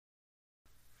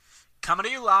Coming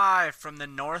to you live from the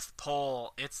North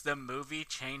Pole, it's the Movie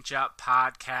Change Up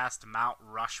Podcast Mount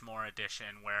Rushmore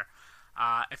edition, where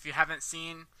if you haven't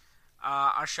seen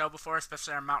our show before,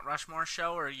 especially our Mount Rushmore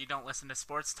show, or you don't listen to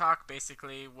sports talk,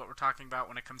 basically what we're talking about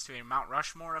when it comes to a Mount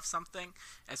Rushmore of something,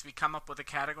 as we come up with a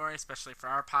category, especially for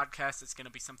our podcast, it's going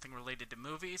to be something related to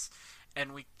movies,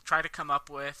 and we try to come up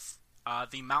with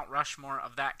the Mount Rushmore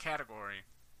of that category.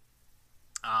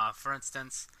 For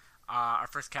instance, our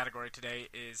first category today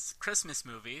is Christmas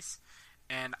movies,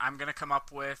 and I'm going to come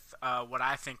up with what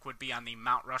I think would be on the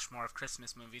Mount Rushmore of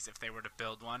Christmas movies if they were to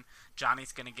build one.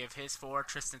 Johnny's going to give his 4,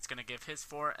 Tristan's going to give his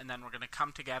 4, and then we're going to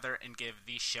come together and give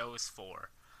the show's 4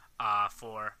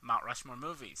 for Mount Rushmore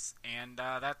movies. And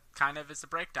that kind of is the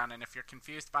breakdown, and if you're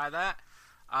confused by that,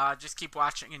 just keep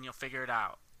watching and you'll figure it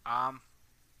out.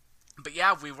 But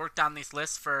yeah, we worked on these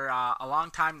lists for a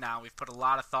long time now. We've put a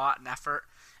lot of thought and effort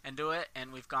into it,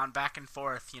 and we've gone back and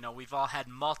forth. We've all had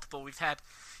we've had,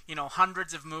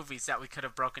 hundreds of movies that we could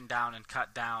have broken down and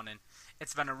cut down, and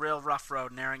it's been a real rough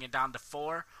road narrowing it down to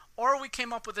 4. Or we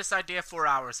came up with this idea 4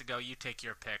 hours ago. You take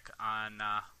your pick on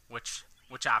which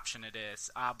option it is.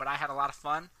 But I had a lot of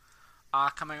fun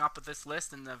coming up with this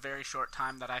list in the very short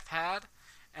time that I've had,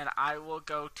 and I will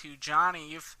go to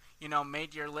Johnny. You've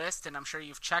made your list, and I'm sure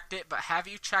you've checked it, but have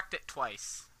you checked it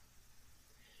twice?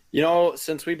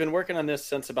 Since we've been working on this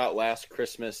since about last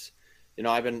Christmas,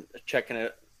 I've been checking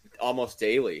it almost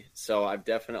daily. So I've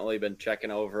definitely been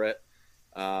checking over it,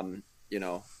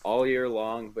 all year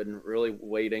long, been really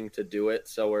waiting to do it.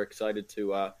 So we're excited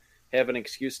to have an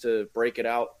excuse to break it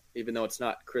out, even though it's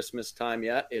not Christmas time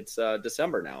yet. It's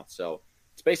December now. So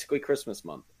it's basically Christmas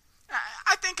month.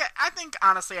 I think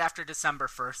honestly, after December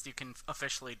 1st, you can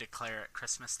officially declare it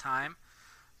Christmas time.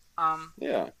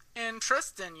 Yeah. And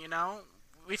Tristan,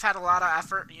 we've had a lot of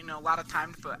effort, a lot of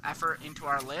time to put effort into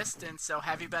our list. And so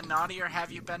have you been naughty or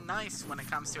have you been nice when it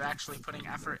comes to actually putting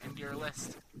effort into your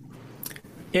list?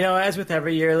 As with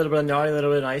every year, a little bit of naughty, a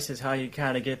little bit of nice is how you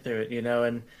kind of get through it,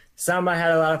 and some I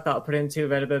had a lot of thought put into,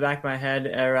 but a bit back of my head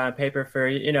or on paper for,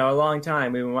 a long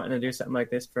time. We've been wanting to do something like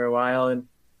this for a while. And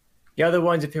the other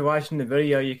ones, if you're watching the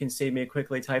video, you can see me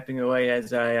quickly typing away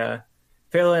as I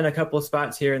fill in a couple of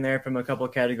spots here and there from a couple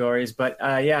of categories. But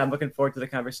I'm looking forward to the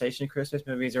conversation. Christmas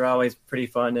movies are always pretty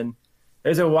fun, and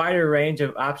there's a wider range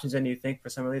of options than you think for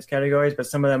some of these categories, but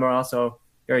some of them are also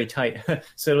very tight.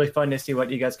 So it'll be fun to see what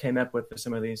you guys came up with for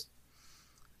some of these.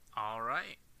 All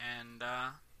right. And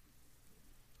I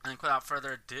think without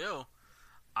further ado,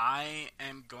 I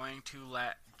am going to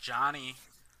let Johnny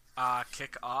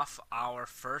kick off our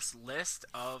first list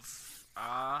of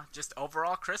just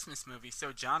overall Christmas movies.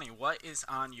 So, Johnny, what is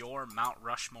on your Mount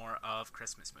Rushmore of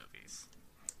Christmas movies?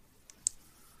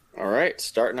 All right,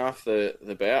 starting off the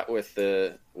bat with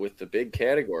the big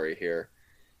category here.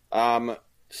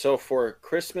 So for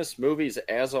Christmas movies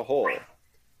as a whole,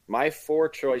 my 4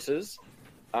 choices,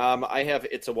 I have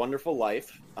It's a Wonderful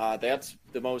Life. That's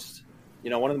the most,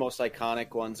 one of the most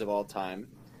iconic ones of all time,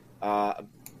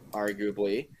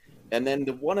 arguably. And then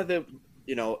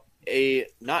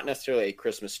not necessarily a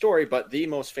Christmas story, but the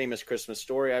most famous Christmas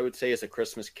story, I would say, is A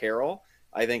Christmas Carol.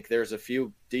 I think there's a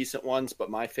few decent ones, but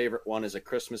my favorite one is A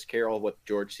Christmas Carol with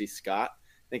George C. Scott.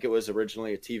 I think it was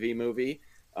originally a TV movie.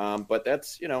 But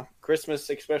that's, Christmas,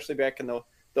 especially back in the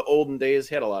olden days,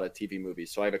 had a lot of TV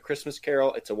movies. So I have A Christmas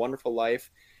Carol, It's a Wonderful Life.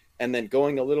 And then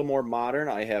going a little more modern,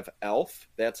 I have Elf.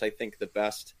 That's, I think, the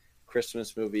best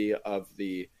Christmas movie of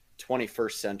the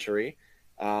 21st century.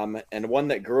 And one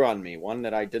that grew on me, one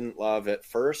that I didn't love at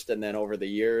first, and then over the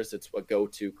years, it's a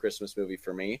go-to Christmas movie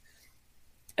for me.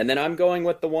 And then I'm going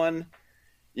with the one,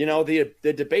 the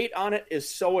debate on it is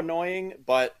so annoying,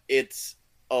 but it's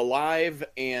alive,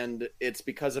 and it's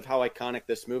because of how iconic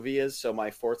this movie is. So my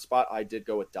 4th spot, I did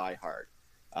go with Die Hard.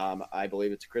 I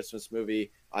believe it's a Christmas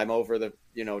movie. I'm over the,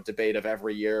 debate of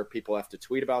every year. People have to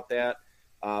tweet about that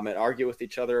and argue with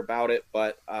each other about it.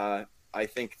 But I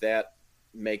think that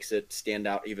makes it stand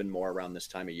out even more around this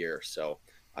time of year. So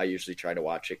I usually try to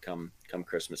watch it come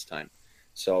Christmas time.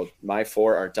 So my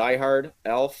 4 are Die Hard,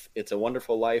 Elf, It's a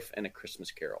Wonderful Life, and A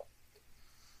Christmas Carol.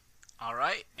 All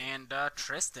right. And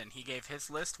Tristan, he gave his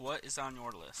list. What is on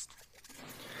your list?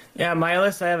 Yeah, my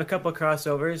list, I have a couple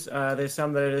crossovers. There's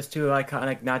some that are just too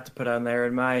iconic not to put on there.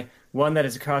 And my one that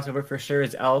is a crossover for sure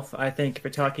is Elf. I think if we're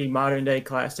talking modern day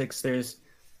classics, there's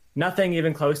nothing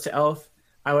even close to Elf.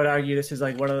 I would argue this is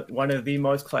like one of the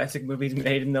most classic movies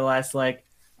made in the last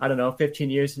 15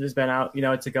 years since it's been out.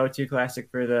 It's a go-to classic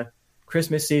for the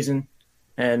Christmas season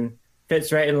and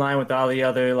fits right in line with all the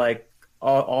other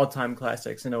all-time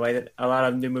classics in a way that a lot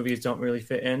of new movies don't really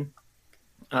fit in.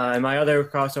 And my other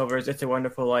crossover is It's a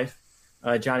Wonderful Life.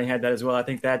 Johnny had that as well. I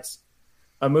think that's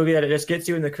a movie that it just gets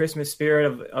you in the Christmas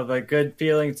spirit of the good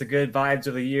feelings, the good vibes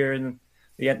of the year, and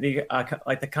the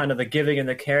like the kind of the giving and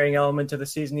the caring element of the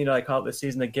season. You know, I call it the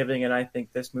season of giving, and I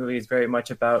think this movie is very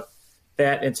much about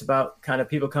that. It's about kind of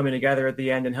people coming together at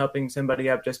the end and helping somebody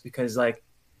up just because like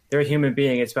they're a human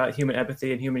being. It's about human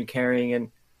empathy and human caring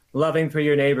and loving for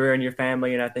your neighbor and your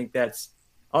family. And I think that's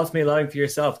ultimately loving for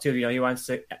yourself too. You know, he wants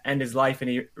to end his life and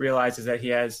he realizes that he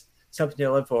has something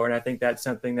to live for. And I think that's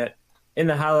something that in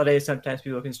the holidays, sometimes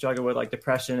people can struggle with, like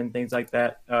depression and things like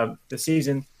that, the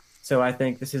season. So I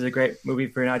think this is a great movie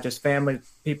for not just family,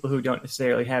 people who don't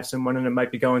necessarily have someone and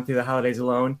might be going through the holidays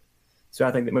alone. So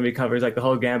I think the movie covers like the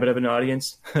whole gambit of an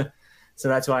audience. So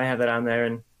that's why I have that on there.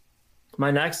 And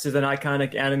my next is an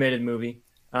iconic animated movie.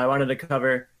 I wanted to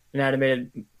cover an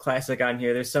animated classic on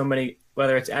here. There's so many,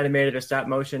 whether it's animated or stop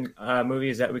motion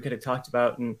movies that we could have talked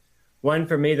about. And one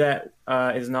for me that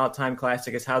is an all-time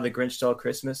classic is How the Grinch Stole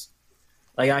Christmas.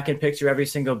 Like I can picture every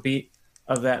single beat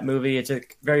of that movie. It's a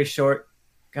very short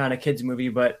kind of kids movie,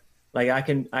 but like I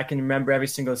can remember every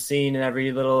single scene and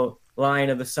every little line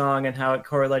of the song and how it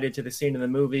correlated to the scene in the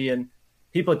movie. And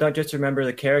people don't just remember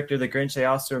the character, the Grinch, they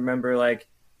also remember like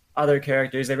other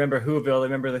characters. They remember Whoville, they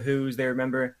remember the Who's, they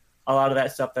remember a lot of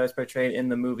that stuff that was portrayed in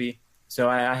the movie. So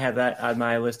I have that on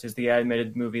my list as the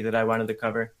animated movie that I wanted to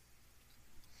cover.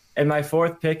 And my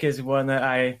fourth pick is one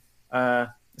that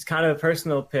it's kind of a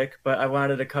personal pick, but I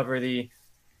wanted to cover the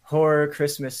horror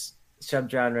Christmas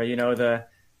subgenre. You know,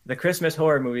 the Christmas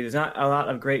horror movie. There's not a lot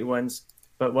of great ones,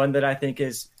 but one that I think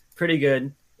is pretty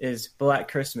good is Black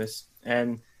Christmas.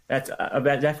 And that's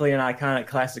definitely an iconic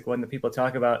classic one that people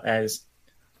talk about as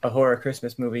a horror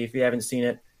Christmas movie. If you haven't seen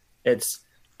it, it's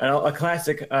a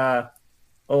classic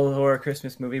old horror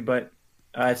Christmas movie, but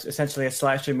it's essentially a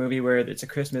slasher movie where it's a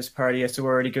Christmas party, a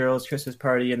sorority girls' Christmas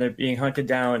party, and they're being hunted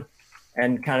down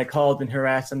and kind of called and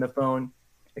harassed on the phone.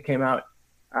 It came out,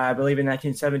 I believe, in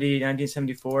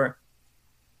 1974.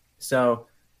 So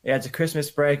yeah, it's a Christmas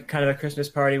break, kind of a Christmas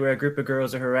party where a group of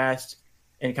girls are harassed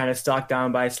and kind of stalked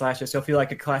down by a slasher. So if you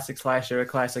like a classic slasher, a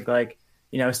classic like,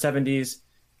 70s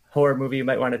horror movie, you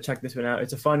might want to check this one out.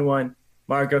 It's a fun one.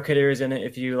 Margot Kidder is in it.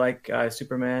 If you like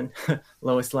Superman,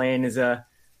 Lois Lane is a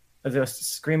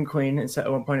scream queen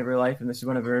at one point of her life, and this is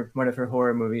one of her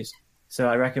horror movies. So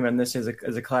I recommend this as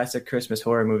a classic Christmas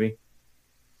horror movie.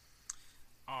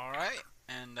 All right,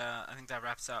 and I think that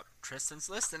wraps up Tristan's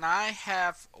list, and I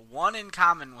have one in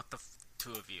common with the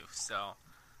two of you. So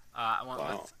I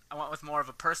went with more of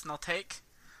a personal take.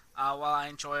 While I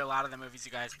enjoy a lot of the movies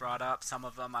you guys brought up, some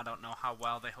of them I don't know how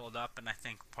well they hold up, and I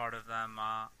think part of them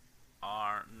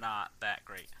are not that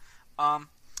great.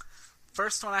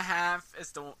 First one I have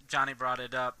is Johnny brought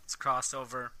it up. It's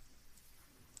crossover.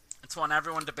 It's one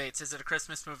everyone debates. Is it a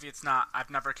Christmas movie? It's not. I've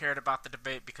never cared about the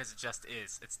debate because it just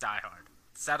is. It's Die Hard.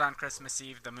 It's set on Christmas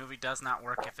Eve. The movie does not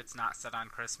work if it's not set on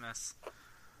Christmas.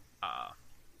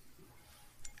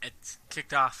 It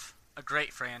kicked off a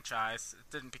great franchise.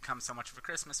 It didn't become so much of a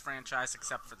Christmas franchise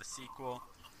except for the sequel.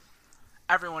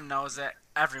 Everyone knows it.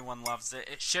 Everyone loves it.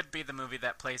 It should be the movie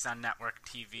that plays on network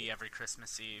TV every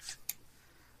Christmas Eve.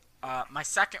 My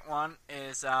second one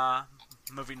is a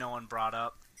movie no one brought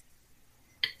up.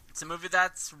 It's a movie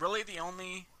that's really the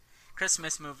only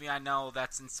Christmas movie I know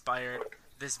that's inspired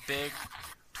this big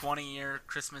 20-year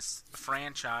Christmas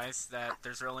franchise that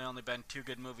there's really only been two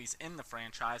good movies in the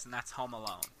franchise, and that's Home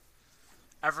Alone.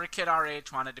 Every kid our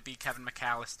age wanted to be Kevin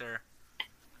McAllister.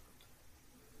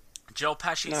 Joe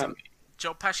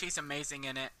Pesci's amazing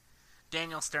in it.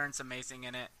 Daniel Stern's amazing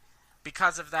in it.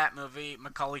 Because of that movie,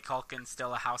 Macaulay Culkin's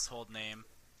still a household name.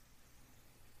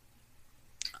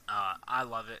 I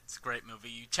love it. It's a great movie.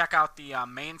 You check out the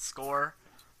main score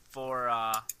for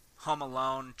Home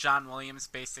Alone. John Williams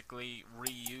basically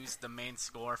reused the main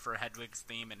score for Hedwig's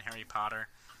theme in Harry Potter.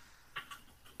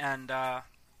 And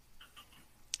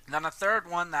then a third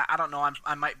one that I don't know,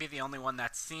 I might be the only one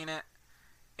that's seen it.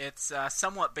 It's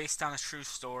somewhat based on a true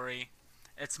story.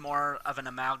 It's more of an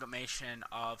amalgamation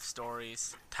of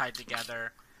stories tied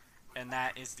together, and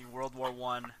that is the World War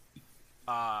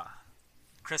I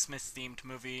Christmas-themed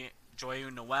movie,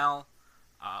 Joyeux Noel,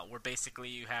 where basically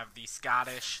you have the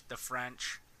Scottish, the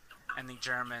French, and the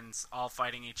Germans all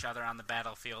fighting each other on the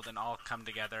battlefield and all come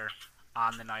together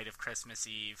on the night of Christmas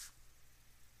Eve.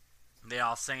 They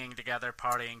all singing together,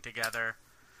 partying together,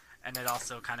 and it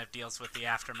also kind of deals with the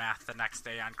aftermath the next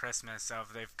day on Christmas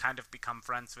of they've kind of become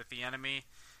friends with the enemy,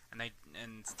 and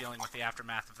it's dealing with the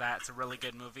aftermath of that. It's a really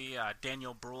good movie.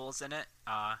 Daniel Bruhl's in it.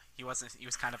 He was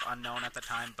kind of unknown at the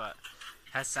time, but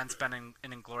has since been in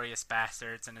Inglourious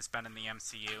Basterds and has been in the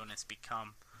MCU and has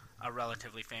become a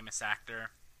relatively famous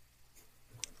actor.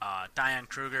 Diane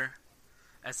Kruger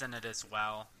as in it as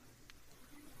well.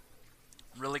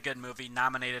 Really good movie,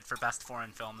 nominated for Best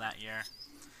Foreign Film that year.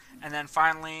 And then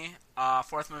finally,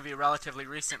 fourth movie, relatively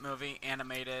recent movie,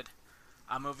 animated.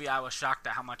 A movie I was shocked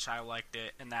at how much I liked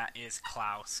it, and that is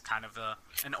Klaus, kind of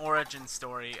an origin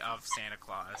story of Santa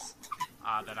Claus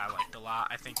that I liked a lot.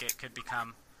 I think it could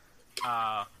become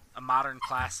a modern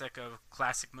classic, a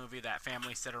classic movie that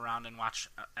families sit around and watch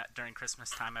during Christmas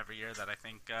time every year that I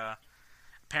think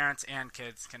parents and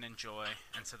kids can enjoy.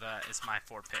 And so that is my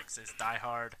 4 picks, is Die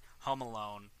Hard, Home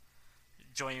Alone,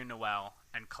 Joyeux Noel,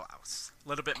 and Klaus. A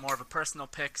little bit more of a personal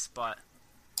picks, but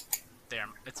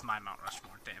it's my Mount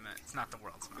Rushmore, damn it. It's not the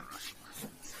world's Mount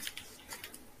Rushmore.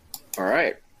 All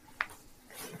right.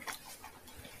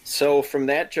 So from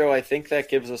that, Joe, I think that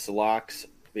gives us locks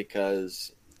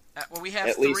because we have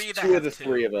at least two of the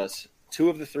three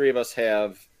of us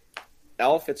have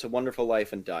Elf, It's a Wonderful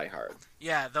Life, and Die Hard.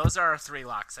 Yeah, those are our 3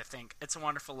 locks, I think. It's a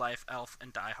Wonderful Life, Elf,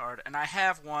 and Die Hard. And I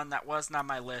have one that wasn't on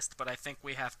my list, but I think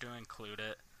we have to include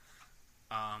it.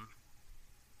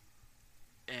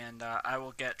 And I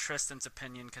will get Tristan's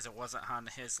opinion because it wasn't on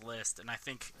his list, and I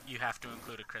think you have to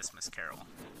include A Christmas Carol.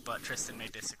 But Tristan may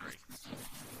disagree.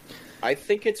 I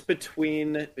think it's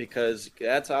between, because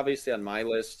that's obviously on my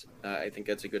list. I think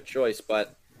that's a good choice,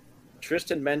 but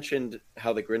Tristan mentioned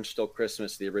How the Grinch Stole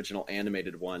Christmas, the original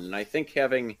animated one, and I think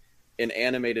having an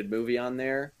animated movie on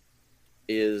there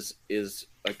is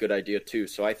a good idea too.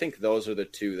 So I think those are the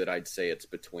 2 that I'd say it's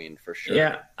between for sure.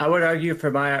 Yeah, I would argue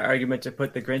for my argument to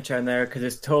put The Grinch on there because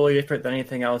it's totally different than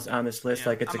anything else on this list. Yeah,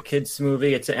 like it's a kids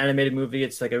movie, it's an animated movie,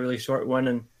 it's like a really short one,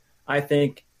 and I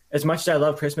think as much as I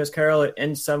love Christmas Carol,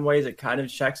 in some ways it kind of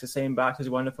checks the same box as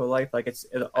Wonderful Life. Like it's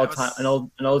an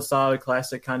old solid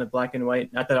classic kind of black and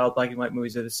white. Not that all black and white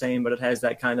movies are the same, but it has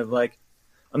that kind of like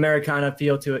Americana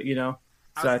feel to it, you know.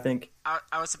 So I think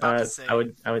I was about to say I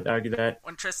would argue that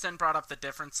when Tristan brought up the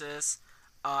differences,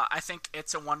 I think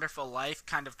It's a Wonderful Life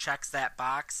kind of checks that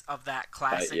box of that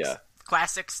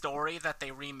classic story that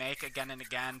they remake again and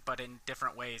again, but in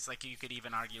different ways. Like you could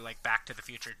even argue like Back to the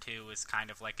Future 2 is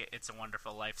kind of like It's a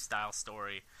Wonderful Lifestyle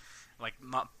story. Like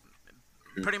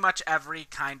pretty much every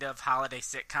kind of holiday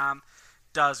sitcom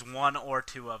does 1 or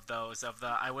 2 of those, of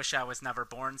the I Wish I Was Never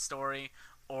Born story,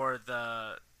 or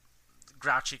the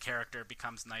grouchy character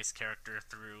becomes nice character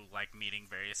through like meeting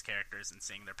various characters and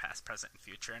seeing their past, present, and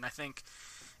future. And I think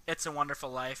It's a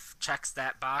Wonderful Life checks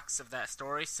that box of that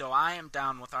story. So I am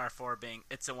down with our 4 being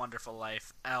It's a Wonderful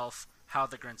Life, Elf, How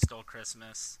the Grinch Stole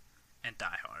Christmas, and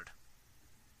Die Hard.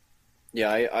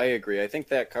 Yeah, I agree. I think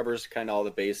that covers kind of all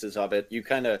the bases of it. You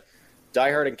kind of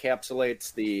Die Hard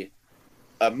encapsulates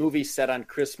a movie set on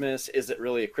Christmas. Is it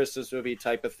really a Christmas movie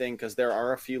type of thing? Because there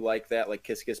are a few like that, like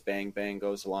Kiss Kiss Bang Bang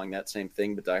goes along that same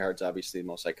thing, but Die Hard's obviously the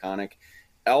most iconic.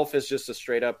 Elf is just a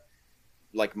straight up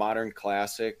like modern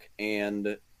classic,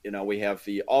 and we have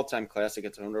the all-time classic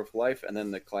It's a Wonderful Life, and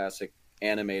then the classic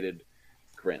animated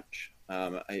Grinch.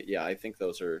 I think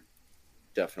those are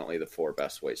definitely the 4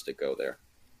 best ways to go there.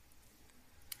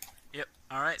 Yep.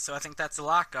 All right, so I think that's a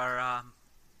lock. Our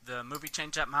the movie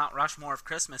change up Mount Rushmore of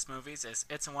Christmas movies is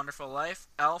It's a Wonderful Life,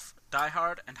 Elf, Die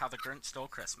Hard, and How the Grinch Stole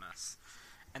Christmas.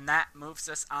 And that moves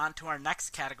us on to our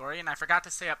next category. And I forgot to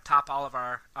say up top all of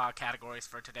our categories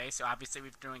for today. So obviously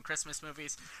we're doing Christmas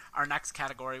movies. Our next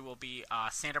category will be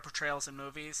Santa portrayals in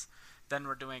movies. Then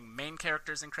we're doing main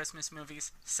characters in Christmas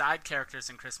movies, side characters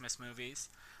in Christmas movies.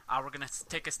 We're going to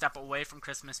take a step away from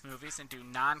Christmas movies and do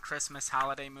non-Christmas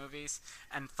holiday movies.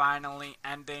 And finally,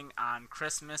 ending on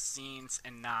Christmas scenes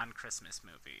in non-Christmas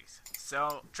movies.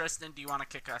 So, Tristan, do you want to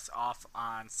kick us off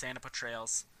on Santa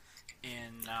portrayals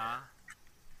in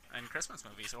Christmas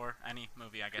movies, or any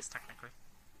movie, I guess, technically?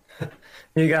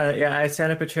 You got it. Yeah,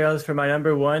 Santa portrayals for my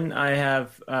number 1. I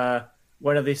have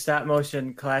one of the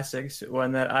stop-motion classics,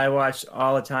 one that I watched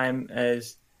all the time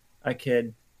as a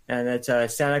kid. And it's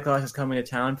Santa Claus is Coming to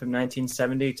Town from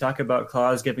 1970. Talk about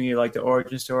Claus giving you like the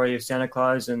origin story of Santa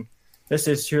Claus, and this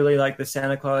is truly like the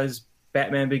Santa Claus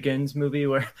Batman Begins movie,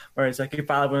 where it's like you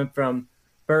follow him from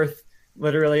birth,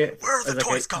 literally, where are the like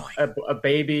toys going? A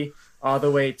baby, all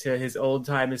the way to his old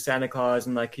time as Santa Claus,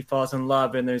 and like he falls in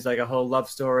love, and there's like a whole love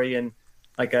story and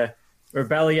like a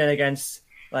rebellion against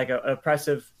like an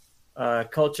oppressive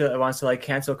culture that wants to like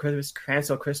cancel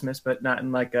Christmas, but not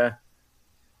in like a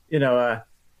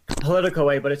political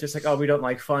way, but it's just like, oh, we don't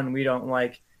like fun, we don't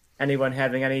like anyone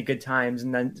having any good times,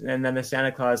 and then the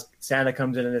Santa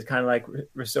comes in and is kind of like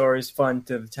restores fun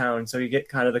to the town, so you get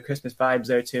kind of the Christmas vibes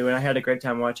there too. And I had a great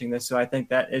time watching this, so I think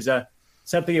that is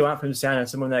something you want from Santa,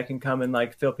 someone that can come and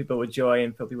like fill people with joy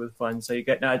and fill people with fun. So you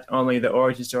get not only the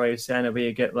origin story of Santa, but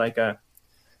you get like a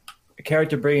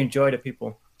character bringing joy to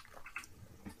people.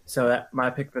 So my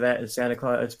pick for that is Santa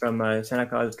Claus from Santa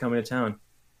Claus is Coming to Town.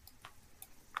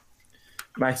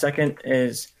 My second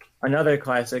is another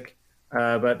classic,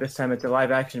 but this time it's a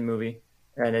live action movie,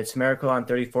 and it's Miracle on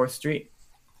 34th Street.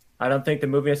 I don't think the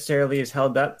movie necessarily is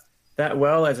held up that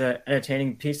well as an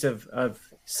entertaining piece of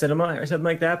cinema or something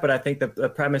like that, but I think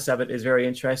the premise of it is very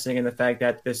interesting, and the fact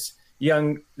that this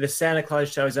Santa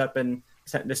Claus shows up and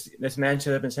this man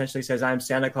shows up and essentially says, "I'm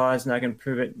Santa Claus and I can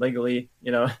prove it legally,"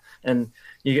 and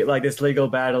you get like this legal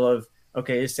battle of,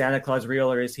 okay, is Santa Claus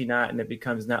real or is he not? And it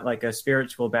becomes not like a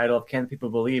spiritual battle of can people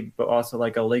believe, but also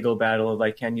like a legal battle of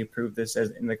like, can you prove this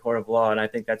as in the court of law? And I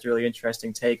think that's a really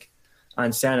interesting take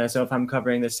on Santa. So if I'm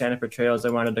covering the Santa portrayals,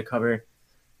 I wanted to cover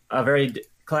a very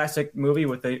classic movie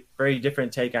with a very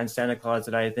different take on Santa Claus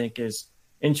that I think is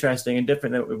interesting and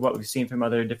different than what we've seen from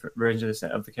other different versions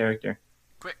of the character.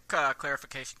 Quick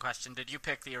clarification question. Did you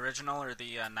pick the original or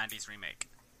the 90s remake?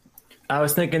 I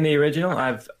was thinking the original.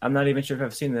 I'm not even sure if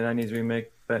I've seen the 90s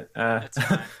remake, but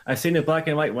I've seen the black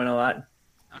and white one a lot.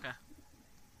 Okay.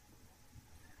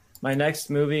 My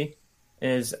next movie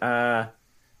is talk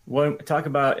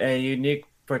about a unique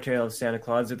portrayal of Santa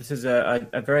Claus. This is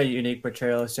a very unique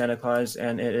portrayal of Santa Claus,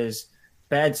 and it is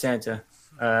Bad Santa.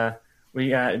 We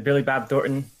got Billy Bob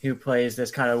Thornton, who plays this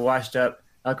kind of washed up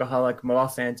alcoholic mall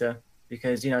Santa,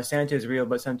 because Santa is real,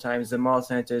 but sometimes the mall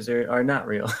Santas are not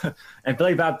real. And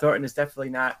Billy Bob Thornton is definitely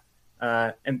not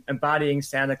embodying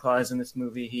Santa Claus in this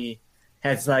movie. He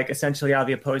has like essentially all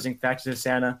the opposing factors of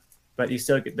Santa, but you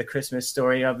still get the Christmas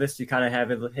story of this. You kind of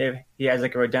have it. He has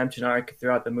like a redemption arc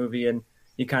throughout the movie, and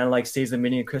he kind of like sees the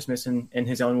meaning of Christmas in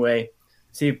his own way.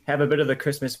 So you have a bit of the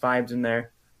Christmas vibes in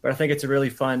there, but I think it's a really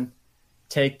fun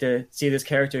take to see this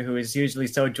character who is usually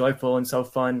so joyful and so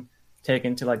fun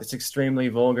taken to like this extremely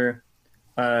vulgar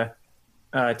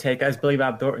take as Billy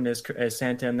Bob Thornton as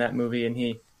Santa in that movie, and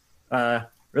he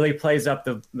really plays up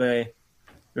the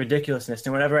ridiculousness.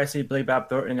 And whenever I see Billy Bob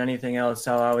Thornton in anything else,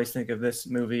 I'll always think of this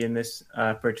movie and this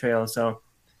portrayal. So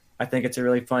I think it's a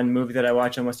really fun movie that I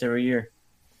watch almost every year.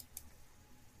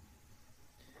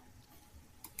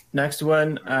 Next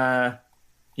one,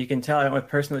 you can tell I went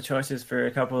with personal choices for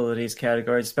a couple of these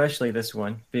categories, especially this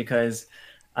one, because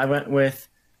I went with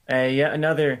yet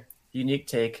another unique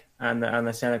take on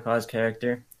the Santa Claus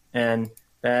character, and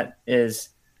that is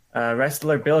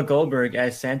wrestler Bill Goldberg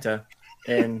as Santa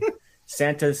in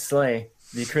Santa's Sleigh,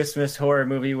 the Christmas horror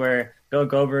movie where Bill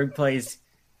Goldberg plays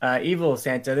evil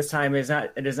Santa. This time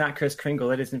it is not Kris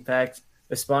Kringle. It is in fact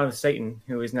the spawn of Satan,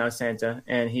 who is now Santa,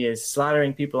 and he is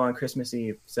slaughtering people on Christmas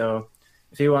Eve. So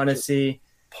if you want to see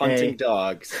punting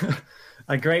dogs,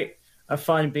 a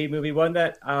fun B movie, one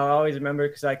that I'll always remember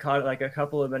because I caught it like a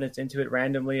couple of minutes into it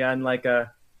randomly on like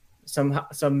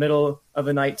some middle of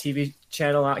the night TV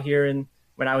channel out here, and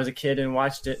when I was a kid and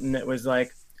watched it, and it was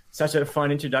like such a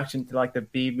fun introduction to like the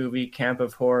B movie camp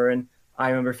of horror. And I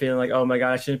remember feeling like, oh my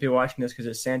god, I shouldn't be watching this because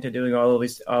it's Santa doing all of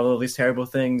these terrible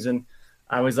things, and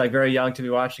I was like very young to be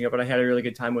watching it, but I had a really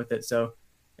good time with it. So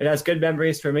it has good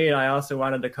memories for me, and I also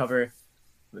wanted to cover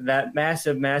that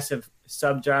massive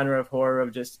subgenre of horror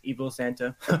of just evil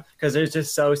Santa because there's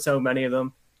just so many of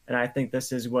them, and I think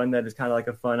this is one that is kind of like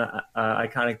a fun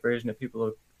iconic version that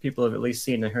people have at least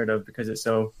seen and heard of because it's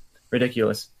so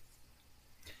ridiculous.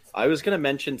 I was going to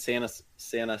mention Santa's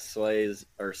Sleigh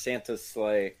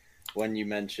when you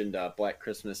mentioned Black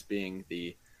Christmas being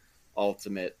the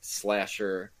ultimate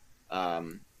slasher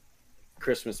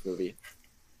Christmas movie,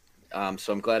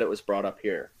 so I'm glad it was brought up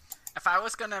here. If I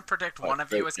was going to predict one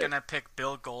of you was going to pick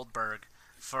Bill Goldberg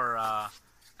for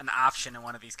an option in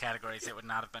one of these categories, it would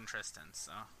not have been Tristan.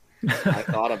 So I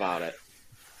thought about it.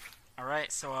 All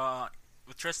right, so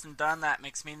with Tristan done, that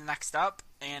makes me the next up.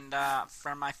 And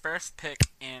for my first pick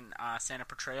in Santa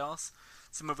Portrayals,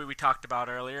 it's a movie we talked about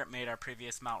earlier. It made our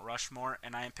previous Mount Rushmore,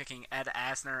 and I am picking Ed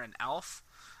Asner in Elf.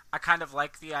 I kind of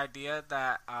like the idea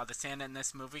that the Santa in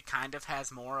this movie kind of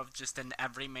has more of just an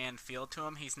everyman feel to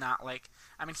him. He's not like,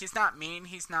 he's not mean,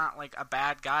 he's not like a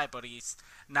bad guy, but he's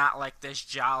not like this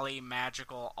jolly,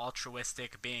 magical,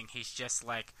 altruistic being. He's just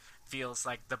like, feels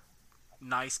like the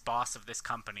nice boss of this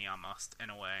company almost, in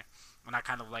a way. And I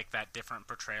kind of like that different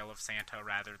portrayal of Santa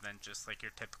rather than just like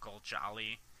your typical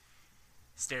jolly,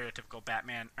 stereotypical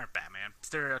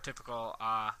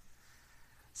stereotypical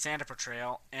Santa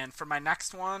portrayal. And for my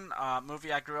next one,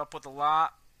 movie I grew up with a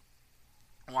lot,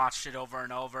 watched it over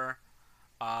and over.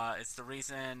 It's the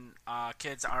reason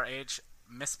kids our age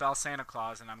misspell Santa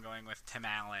Claus, and I'm going with Tim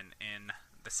Allen in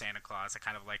the Santa Claus. I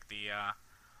kind of like the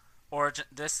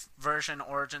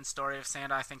origin story of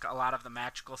Santa. I think a lot of the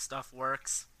magical stuff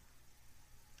works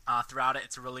throughout it.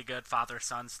 It's a really good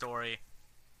father-son story.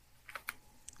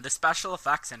 The special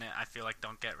effects in it, I feel like,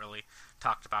 don't get really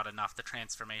talked about enough. The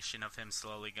transformation of him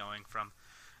slowly going from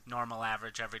normal,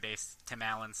 average, everyday Tim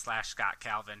Allen / Scott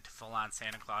Calvin to full-on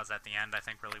Santa Claus at the end, I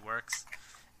think really works.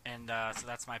 And so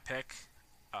that's my pick.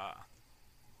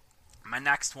 My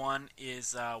next one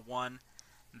is one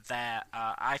that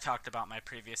I talked about my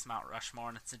previous Mount Rushmore,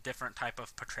 and it's a different type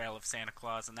of portrayal of Santa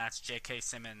Claus, and that's J.K.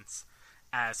 Simmons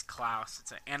as Klaus.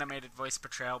 It's an animated voice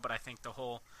portrayal, but I think the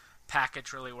whole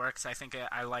package really works. I think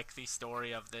I like the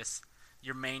story of this,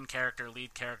 your main character,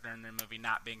 lead character in the movie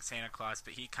not being Santa Claus,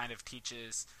 but he kind of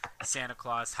teaches Santa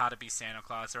Claus how to be Santa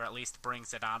Claus, or at least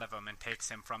brings it out of him and takes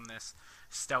him from this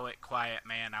stoic, quiet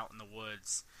man out in the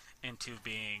woods into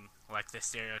being like the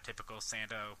stereotypical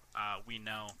Santa we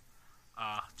know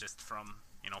just from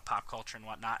pop culture and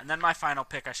whatnot. And then my final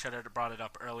pick, I should have brought it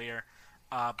up earlier,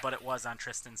 but it was on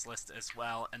Tristan's list as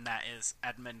well, and that is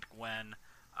Edmund Gwenn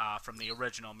from the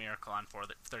original Miracle on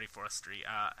 34th Street.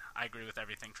 I agree with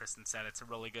everything Tristan said. It's a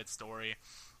really good story.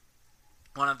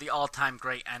 One of the all-time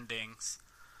great endings,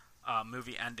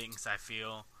 movie endings, I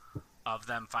feel, of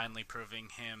them finally proving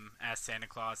him as Santa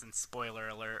Claus, and spoiler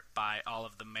alert, by all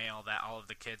of the mail that all of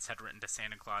the kids had written to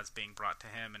Santa Claus being brought to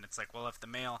him. And it's like, well, if the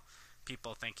mail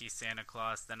people think he's Santa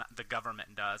Claus, then the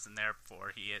government does, and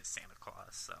therefore he is Santa Claus.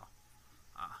 So,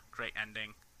 great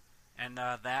ending. And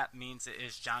that means it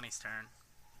is Johnny's turn.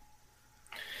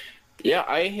 Yeah,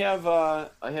 I have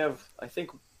I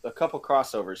think a couple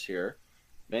crossovers here,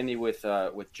 mainly with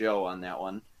Joe on that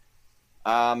one.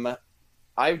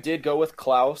 I did go with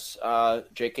Klaus,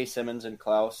 J.K. Simmons and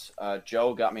Klaus.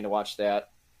 Joe got me to watch that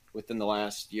within the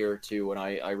last year or two, and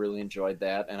I really enjoyed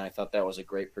that, and I thought that was a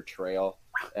great portrayal,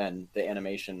 and the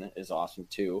animation is awesome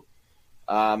too.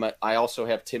 I also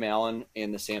have Tim Allen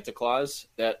in the Santa Claus.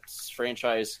 That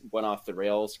franchise went off the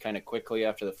rails kind of quickly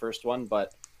after the first one,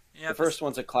 but the first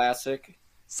one's a classic.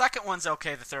 Second one's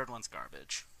okay, the third one's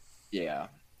garbage. Yeah,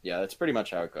 that's pretty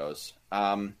much how it goes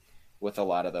with a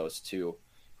lot of those too.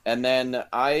 And then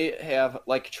I have,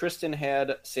 like Tristan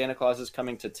had Santa Claus is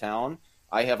Coming to Town,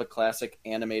 I have a classic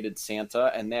animated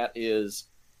Santa, and that is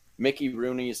Mickey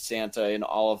Rooney's Santa in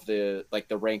all of the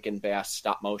Rankin Bass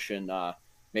stop motion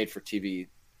made-for-TV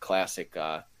classic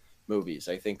movies.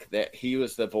 I think that he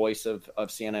was the voice of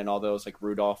Santa in all those, like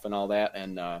Rudolph and all that,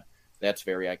 and that's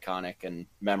very iconic and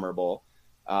memorable.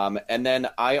 And then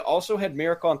I also had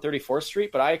Miracle on 34th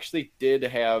Street, but I actually did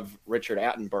have Richard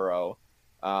Attenborough,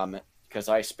 because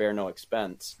I spare no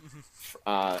expense,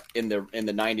 in the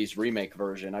 90s remake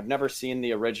version. I've never seen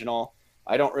the original.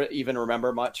 I don't even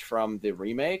remember much from the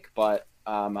remake, but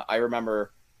I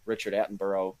remember Richard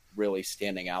Attenborough really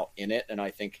standing out in it, and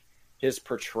I think his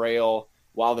portrayal,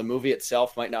 while the movie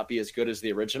itself might not be as good as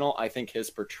the original, I think his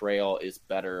portrayal is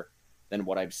better than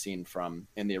what I've seen from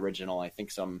in the original. I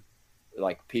think some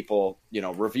people,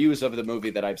 reviews of the movie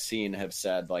that I've seen have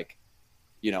said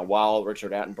while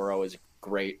Richard Attenborough is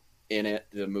great in it,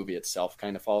 the movie itself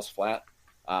kind of falls flat.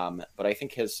 But I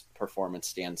think his performance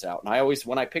stands out. And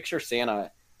when I picture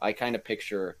Santa, I kind of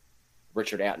picture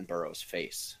Richard Attenborough's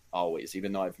face always,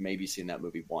 even though I've maybe seen that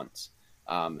movie once.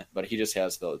 But he just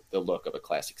has the look of a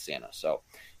classic Santa. So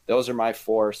those are my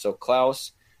four. So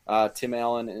Klaus, Tim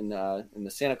Allen in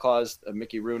the Santa Claus,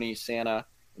 Mickey Rooney Santa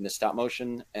in the stop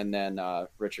motion, and then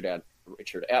Richard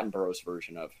Attenborough's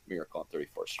version of Miracle on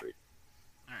 34th Street.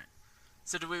 All right.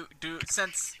 So do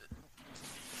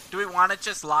we want to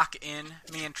just lock in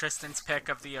me and Tristan's pick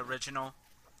of the original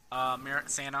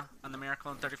Santa on the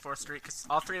Miracle on 34th Street? Because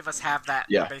all three of us have that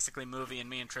basically movie, and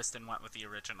me and Tristan went with the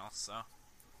original. So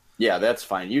yeah, that's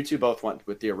fine. You two both went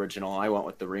with the original. I went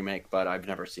with the remake, but I've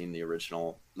never seen the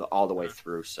original all the way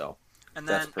through. So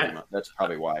that's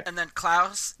probably why. And then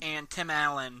Klaus and Tim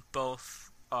Allen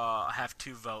both have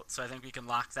 2 votes, so I think we can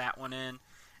lock that one in.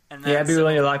 And then, I'd be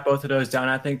willing to lock both of those down.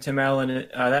 I think Tim Allen,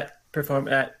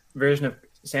 that version of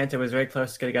Santa was very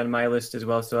close to getting on my list as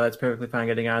well, so that's perfectly fine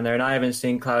getting on there. And I haven't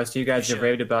seen Klaus. You guys have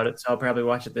raved about it, so I'll probably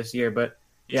watch it this year. But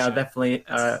I'll definitely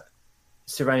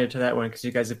surrender to that one because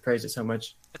you guys have praised it so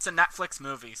much. It's a Netflix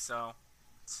movie, so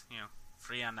it's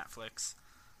free on Netflix.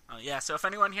 So if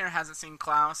anyone here hasn't seen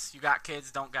Klaus, you got kids,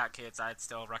 don't got kids, I'd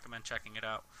still recommend checking it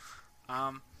out.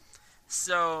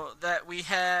 So that we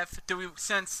have,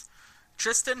 since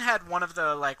Tristan had one of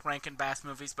the Rankin Bass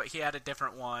movies, but he had a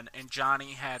different one, and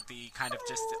Johnny had the kind of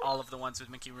just all of the ones with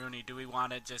Mickey Rooney, do we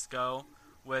want to just go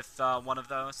with one of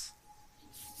those?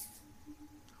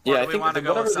 Or do we want to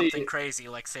go with something crazy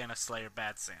like Santa Slayer,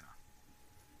 Bad Santa?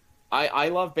 I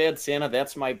love Bad Santa.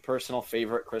 That's my personal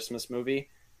favorite Christmas movie,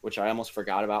 which I almost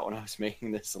forgot about when I was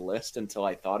making this list until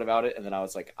I thought about it, and then I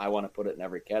was like, I want to put it in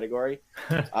every category.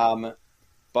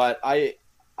 But I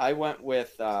went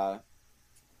with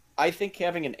I think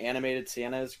having an animated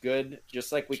Santa is good,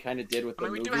 just like we kind of did with the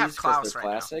we movies do have because Klaus they're right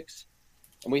now. classics.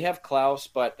 And we have Klaus,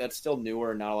 but that's still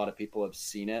newer. Not a lot of people have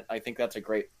seen it. I think that's a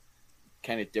great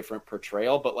kind of different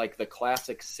portrayal, but like the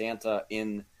classic Santa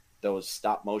in those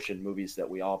stop motion movies that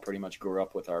we all pretty much grew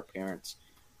up with our parents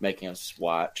making us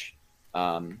watch.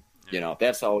 You know,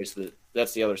 that's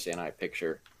the other Santa I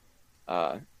picture,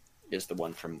 is the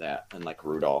one from that, and like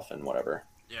Rudolph and whatever.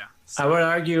 Yeah. I would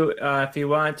argue if you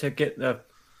want to get the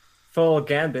full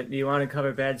gambit, you want to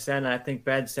cover Bad Santa. I think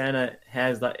Bad Santa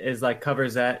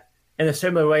covers that in a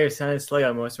similar way as Santa's Sleigh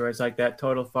almost, where it's like that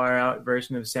total far out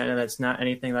version of Santa that's not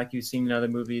anything like you've seen in other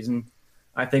movies. And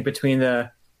I think between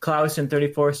the Klaus and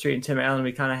 34th Street and Tim Allen,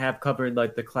 we kind of have covered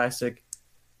like the classic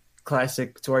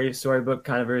storybook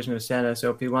kind of version of Santa.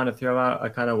 So if you want to throw out a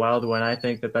kind of wild one, I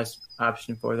think the best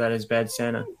option for that is Bad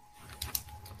Santa.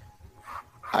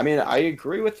 I mean, I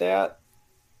agree with that,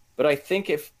 but I think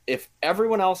if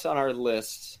everyone else on our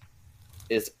list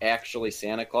is actually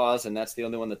Santa Claus and that's the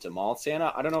only one that's a mall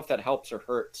Santa, I don't know if that helps or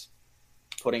hurts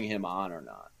putting him on or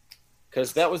not.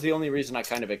 Because that was the only reason I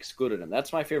kind of excluded him.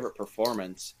 That's my favorite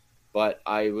performance, but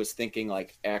I was thinking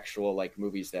like actual like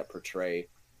movies that portray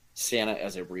Santa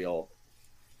as a real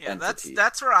entity.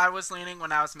 That's where I was leaning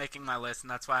when I was making my list, and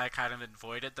that's why I kind of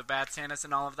avoided the Bad Santas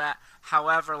and all of that.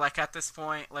 However, like at this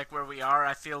point, like where we are,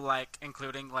 I feel like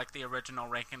including like the original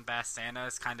Rankin Bass Santa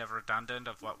is kind of redundant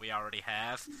of what we already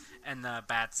have, and the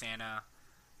Bad Santa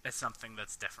is something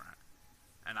that's different.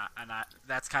 And I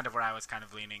that's kind of where I was kind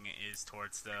of leaning is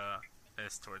towards the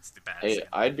Bad Santa.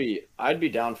 I'd be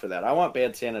down for that. I want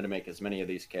Bad Santa to make as many of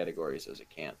these categories as it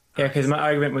can. Yeah, because my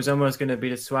argument was almost going to be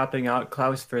just swapping out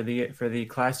Klaus for the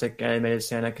classic animated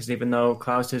Santa. Because even though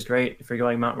Klaus is great, if you're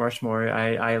going Mount Rushmore,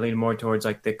 I lean more towards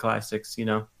like the classics, you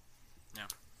know.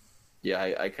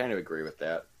 Yeah, I kind of agree with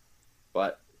that,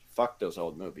 but fuck those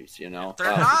old movies, you know.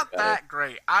 They're not that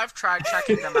great. I've tried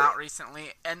checking them out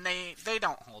recently, and they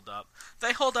don't hold up.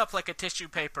 They hold up like a tissue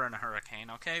paper in a hurricane.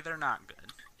 Okay, they're not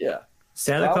good. Yeah.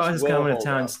 Santa Claus is Coming to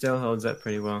Town still holds up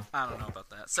pretty well. I don't know about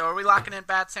that. So are we locking in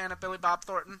Bad Santa, Billy Bob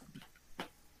Thornton?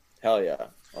 Hell yeah.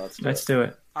 Let's do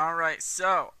it. All right,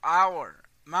 so our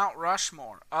Mount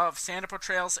Rushmore of Santa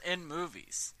portrayals in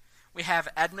movies. We have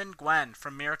Edmund Gwenn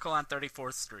from Miracle on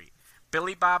 34th Street,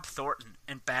 Billy Bob Thornton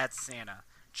in Bad Santa,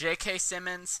 J.K.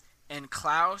 Simmons in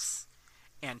Klaus,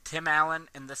 and Tim Allen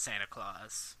in The Santa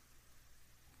Claus.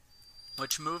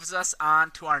 Which moves us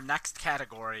on to our next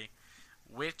category,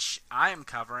 which I am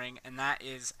covering, and that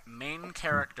is main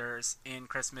characters in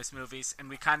Christmas movies. And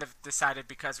we kind of decided,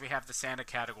 because we have the Santa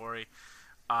category,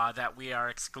 that we are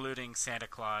excluding Santa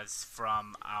Claus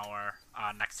from our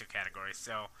next two categories.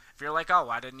 So if you're like, oh,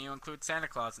 why didn't you include Santa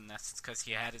Claus in this? It's because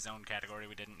he had his own category.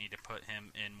 We didn't need to put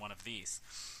him in one of these.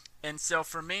 And so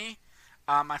for me,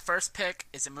 my first pick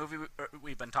is a movie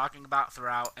we've been talking about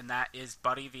throughout, and that is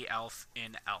Buddy the Elf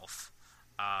in Elf.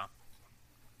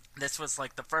 This was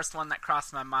like the first one that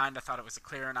crossed my mind. I thought it was a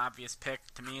clear and obvious pick.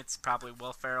 To me, it's probably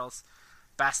Will Ferrell's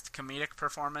best comedic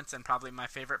performance and probably my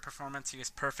favorite performance. He was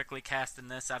perfectly cast in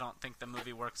this. I don't think the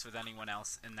movie works with anyone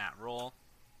else in that role.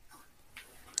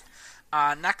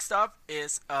 Next up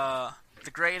is the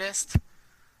greatest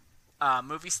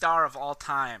movie star of all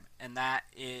time, and that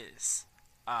is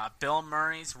Bill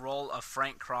Murray's role of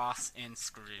Frank Cross in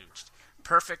Scrooged.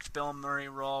 Perfect Bill Murray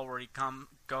role where he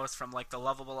goes from like the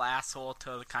lovable asshole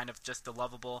to the kind of just the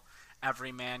lovable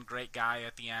everyman great guy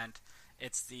at the end.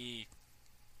 It's the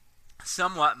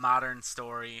somewhat modern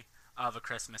story of A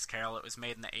Christmas Carol. It was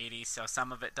made in the 80s, so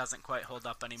some of it doesn't quite hold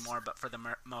up anymore, but for the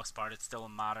most part it's still a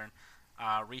modern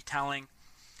retelling.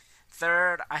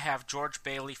 Third, I have George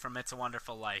Bailey from It's a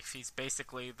Wonderful Life. He's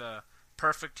basically the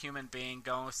perfect human being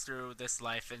goes through this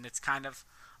life, and it's kind of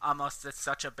almost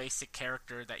such a basic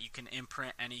character that you can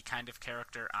imprint any kind of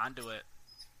character onto it.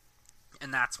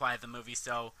 And that's why the movie's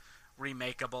so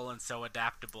remakeable and so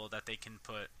adaptable that they can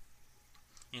put,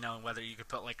 you know, whether you could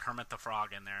put like Kermit the Frog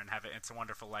in there and have it It's a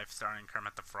Wonderful Life starring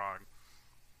Kermit the Frog.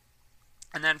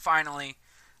 And then finally,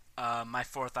 my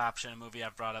fourth option, a movie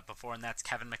I've brought up before, and that's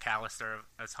Kevin McAllister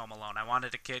as Home Alone. I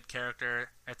wanted a kid character.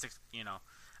 It's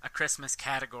a Christmas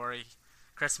category.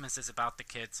 Christmas is about the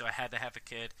kid, so I had to have a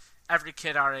kid. Every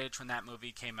kid our age when that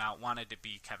movie came out wanted to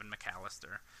be Kevin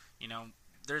McAllister. You know,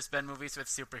 there's been movies with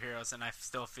superheroes, and I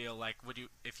still feel like,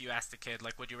 if you asked a kid,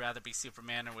 like, would you rather be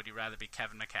Superman or would you rather be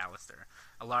Kevin McAllister?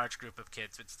 A large group of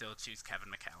kids would still choose Kevin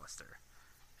McAllister.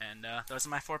 And those are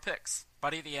my four picks.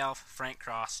 Buddy the Elf, Frank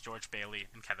Cross, George Bailey,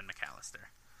 and Kevin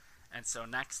McAllister. And so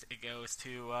next it goes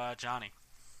to Johnny.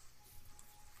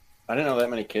 I didn't know that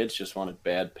many kids just wanted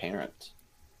bad parents.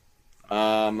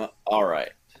 All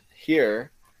right.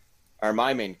 Here are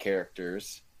my main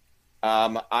characters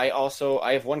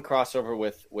I have one crossover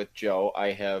with Joe.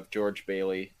 I have George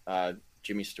Bailey,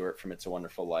 Jimmy Stewart from It's a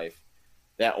Wonderful Life.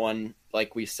 That one,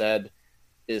 like we said,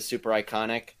 is super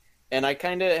iconic. And I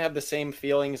kind of have the same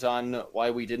feelings on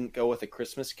why we didn't go with A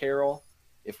Christmas Carol.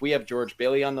 If we have George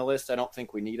Bailey on the list, I don't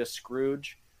think we need a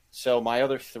Scrooge. So my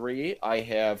other three, I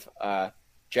have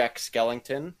Jack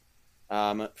Skellington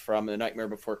from The Nightmare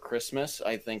Before Christmas.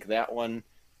 I think that one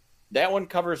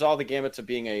covers all the gamuts of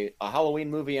being a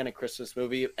Halloween movie and a Christmas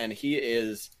movie, and he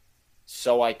is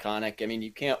so iconic. I mean,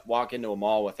 you can't walk into a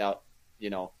mall without,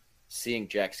 seeing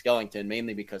Jack Skellington,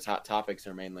 mainly because Hot Topics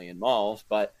are mainly in malls,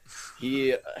 but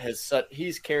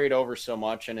he's carried over so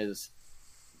much and is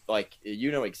like,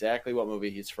 exactly what movie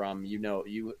he's from.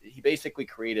 He basically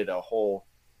created a whole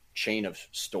chain of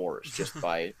stores just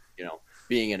by,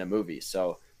 being in a movie.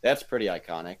 So that's pretty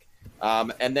iconic.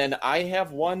 And then I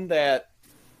have one that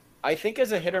I think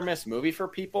is a hit or miss movie for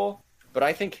people, but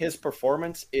I think his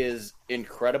performance is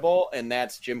incredible, and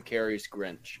that's Jim Carrey's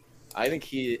Grinch. I think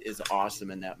he is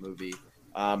awesome in that movie.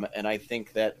 And I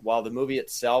think that while the movie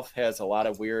itself has a lot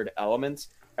of weird elements,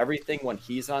 everything when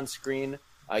he's on screen,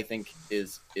 I think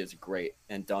is great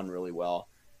and done really well.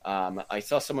 I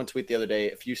saw someone tweet the other day,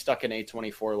 if you stuck an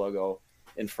A24 logo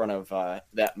in front of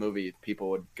that movie, people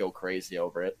would go crazy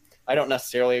over it. I don't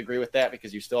necessarily agree with that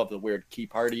because you still have the weird key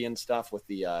party and stuff with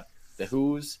the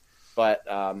Who's, but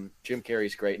Jim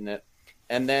Carrey's great in it.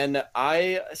 And then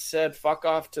I said fuck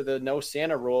off to the no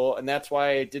Santa rule, and that's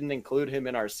why I didn't include him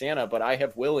in our Santa, but I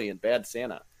have Willie in Bad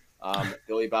Santa.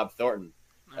 Billy Bob Thornton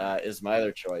is my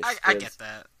other choice. I get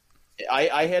that.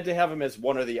 I had to have him as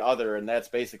one or the other, and that's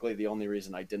basically the only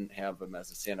reason I didn't have him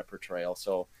as a Santa portrayal.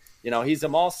 So, he's a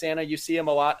mall Santa. You see him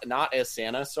a lot not as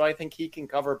Santa, so I think he can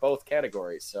cover both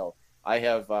categories. So I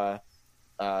have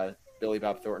Billy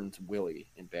Bob Thornton's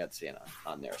Willie in Bad Santa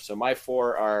on there. So my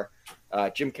four are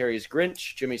Jim Carrey's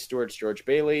Grinch, Jimmy Stewart's George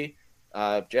Bailey,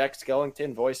 Jack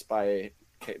Skellington, voiced by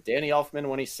Danny Elfman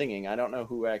when he's singing. I don't know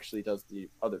who actually does the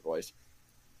other voice.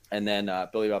 And then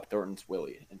Billy Bob Thornton's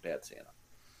Willie in Bad Santa.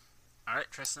 All right,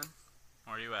 Tristan,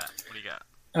 where are you at? What do you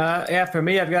got? Yeah, for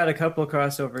me, I've got a couple of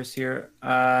crossovers here.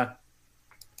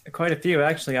 Quite a few,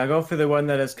 actually. I'll go for the one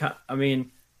that is,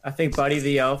 I think Buddy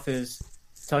the Elf is,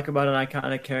 talk about an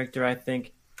iconic character. I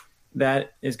think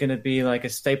that is going to be like a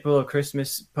staple of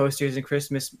Christmas posters and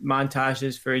Christmas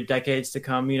montages for decades to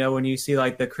come. When you see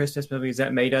like the Christmas movies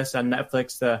that made us on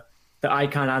Netflix, the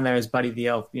icon on there is Buddy the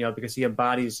Elf, because he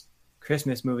embodies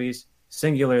Christmas movies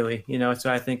singularly,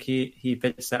 so I think he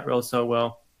fits that role so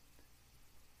well.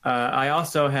 I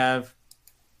also have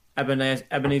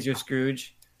Ebenezer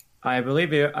Scrooge. I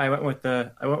believe I went with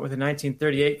the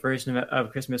 1938 version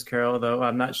of Christmas Carol, though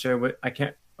I'm not sure I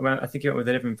think you went with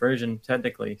a different version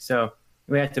technically. So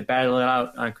we had to battle it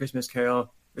out on Christmas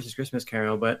Carol versus Christmas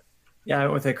Carol. But yeah, I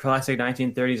went with the classic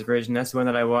 1930s version. That's the one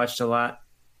that I watched a lot,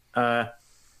 and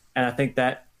I think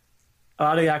that a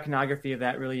lot of the iconography of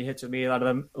that really hits with me. A lot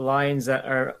of the lines that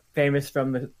are famous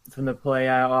from the play,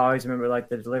 I always remember like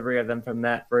the delivery of them from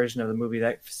that version of the movie.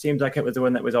 That seems like it was the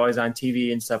one that was always on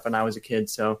TV and stuff when I was a kid.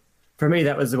 So for me,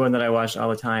 that was the one that I watched all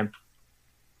the time.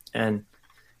 And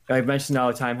I've mentioned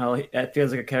all the time how it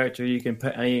feels like a character you can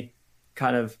put any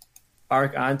kind of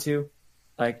arc onto.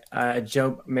 Like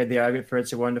Joe made the argument for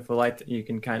It's a Wonderful Life that you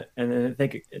can kind of, and I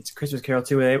think it's Christmas Carol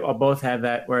too. They all both have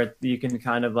that where you can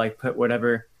kind of like put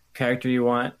whatever character you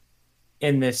want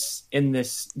in this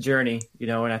journey,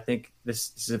 and I think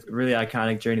this is a really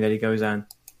iconic journey that he goes on.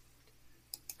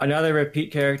 Another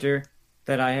repeat character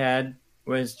that I had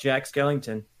was Jack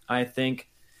Skellington. I think,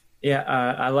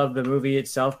 I love the movie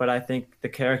itself, but I think the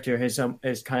character has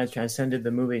kind of transcended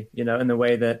the movie, in the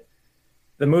way that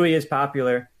the movie is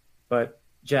popular, but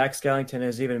Jack Skellington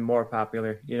is even more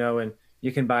popular, and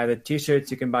you can buy the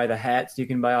T-shirts, you can buy the hats, you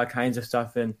can buy all kinds of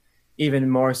stuff, and even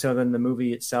more so than the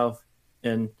movie itself.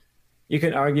 And you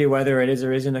can argue whether it is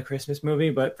or isn't a Christmas movie,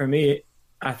 but for me,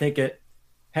 I think it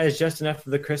has just enough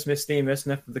of the Christmas theme, just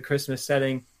enough of the Christmas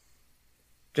setting,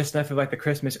 just enough of like the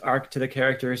Christmas arc to the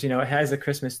characters. It has the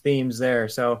Christmas themes there.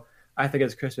 So I think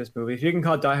it's a Christmas movie. If you can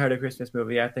call Die Hard a Christmas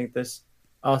movie, I think this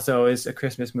also is a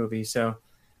Christmas movie. So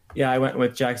yeah, I went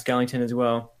with Jack Skellington as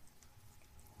well.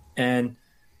 And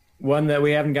one that we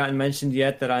haven't gotten mentioned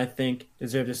yet that I think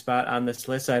deserves a spot on this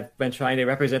list. I've been trying to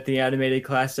represent the animated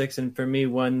classics, and for me,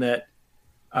 one that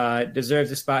deserves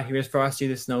a spot here is Frosty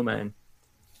the Snowman.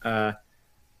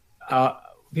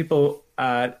 People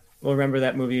will remember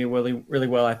that movie really, really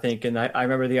well, I think. And I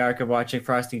remember the arc of watching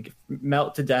Frosty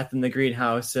melt to death in the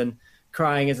greenhouse and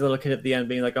crying as a little kid at the end,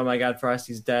 being like, oh my God,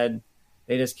 Frosty's dead.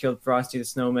 They just killed Frosty the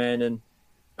Snowman. And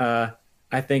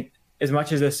I think as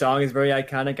much as the song is very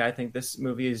iconic, I think this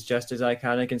movie is just as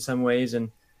iconic in some ways,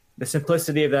 and the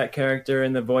simplicity of that character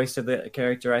and the voice of the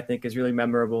character, I think, is really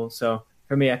memorable. So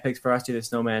for me, I picked Frosty the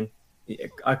Snowman,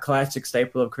 a classic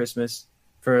staple of Christmas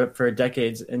for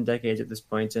decades and decades at this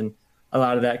point, and a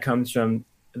lot of that comes from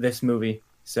this movie.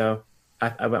 So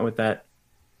I went with that.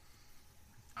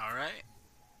 All right.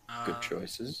 Good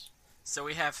choices. So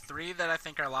we have 3 that I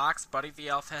think are locks. Buddy the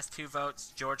Elf has 2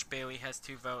 votes, George Bailey has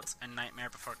 2 votes, and Nightmare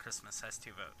Before Christmas has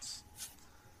 2 votes.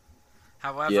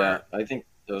 However, Yeah, I think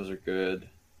those are good.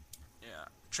 yeah,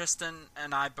 Tristan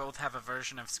and I both have a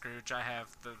version of Scrooge. I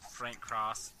have the Frank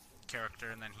Cross character,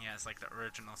 and then he has like the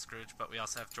original Scrooge, but we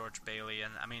also have George Bailey,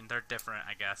 and I mean, they're different,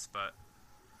 I guess, but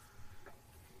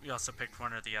we also picked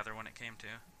one or the other when it came to.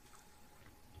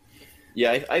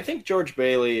 Yeah, I think George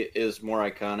Bailey is more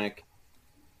iconic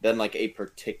than like a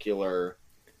particular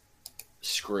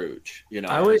Scrooge. You know,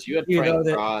 I would 'cause you had argue, Frank though,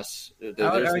 that- Cross. I would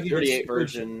There's the argue that 38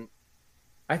 Scrooge- version.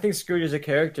 I think Scrooge as a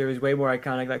character is way more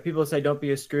iconic. Like people say, don't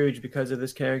be a Scrooge because of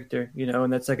this character, you know,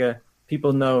 and that's like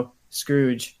people know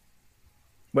Scrooge.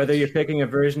 Whether you're picking a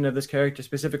version of this character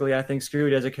specifically, I think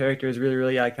Scrooge as a character is really,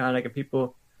 really iconic, and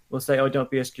people will say, "Oh, don't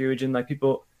be a Scrooge," and like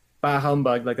people, "Bah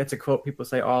humbug," like that's a quote people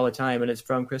say all the time, and it's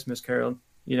from Christmas Carol,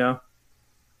 you know.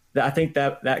 I think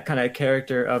that kind of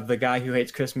character of the guy who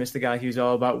hates Christmas, the guy who's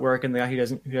all about work, and the guy who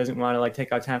doesn't want to like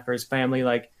take out time for his family,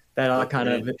 like that all kind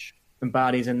of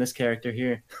embodies in this character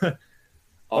here. Or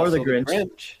Also the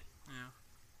Grinch. Yeah.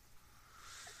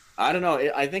 I don't know.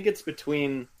 I think it's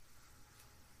between.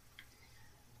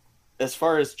 As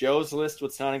far as Joe's list,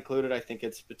 what's not included, I think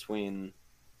it's between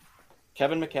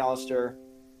Kevin McAllister,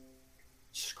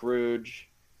 Scrooge,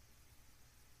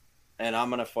 and I'm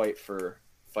gonna fight for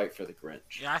the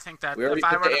Grinch. Yeah, I think that We already if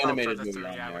I put were the to vote for animated the movie 3,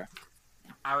 on there.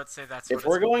 I would say that's If what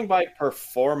we're it's- going by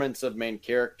performance of main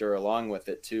character along with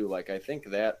it too, like I think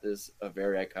that is a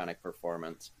very iconic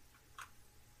performance.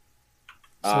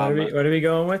 So what are we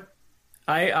going with?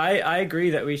 I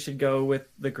agree that we should go with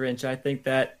the Grinch. I think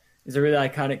that is a really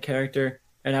iconic character,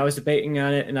 and I was debating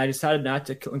on it, and I decided not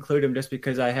to include him just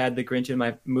because I had the Grinch in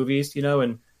my movies, you know,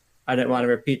 and I didn't want to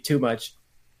repeat too much.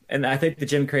 And I think the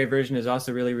Jim Carrey version is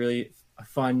also really, really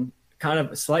fun, kind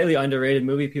of slightly underrated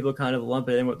movie. People kind of lump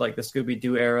it in with like the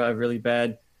Scooby-Doo era of really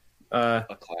bad a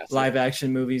classic. live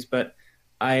action movies, but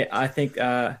I think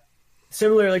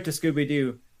similarly to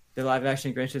Scooby-Doo, the live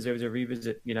action Grinch deserves a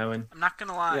revisit, you know. And I'm not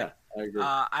gonna lie. Yeah, I agree.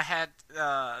 I had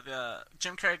the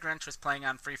Jim Carrey Grinch was playing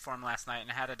on Freeform last night,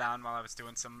 and I had it on while I was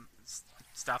doing some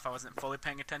stuff. I wasn't fully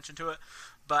paying attention to it,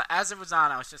 but as it was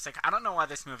on, I was just like, I don't know why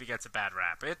this movie gets a bad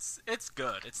rap. It's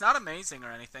good. It's not amazing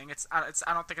or anything. I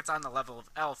don't think it's on the level of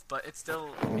Elf, but it's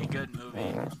still a good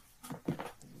movie.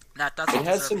 That doesn't It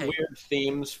has deserve some hate. weird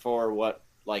themes for what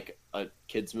like a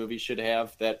kids movie should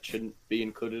have that shouldn't be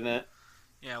included in it.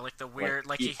 Yeah, like the weird,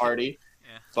 like Tea he. Party.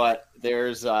 Yeah. But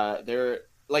there's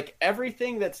like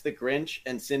everything that's the Grinch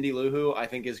and Cindy Lou Who I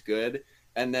think is good,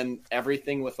 and then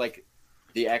everything with like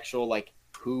the actual like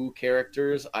Who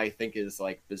characters I think is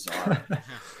like bizarre.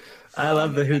 I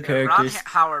love the Who Ron characters.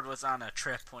 Howard was on a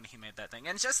trip when he made that thing,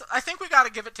 and just I think we got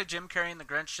to give it to Jim Carrey and the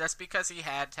Grinch just because he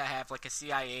had to have like a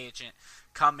CIA agent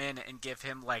come in and give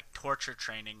him like torture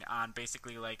training on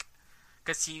basically like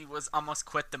because he was almost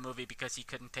quit the movie because he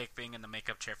couldn't take being in the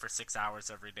makeup chair for 6 hours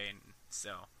every day.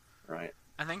 So Right.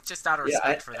 I think just out of Yeah,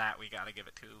 respect for that, we got to give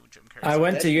it to Jim Carrey. I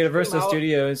went to That Universal came out-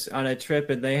 Studios on a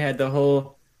trip, and they had the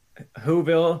whole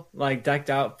Whoville like decked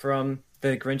out from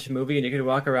the Grinch movie, and you could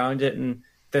walk around it, and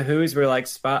the Who's were like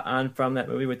spot on from that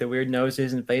movie with the weird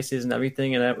noses and faces and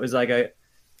everything, and it was like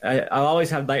I'll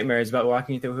always have nightmares about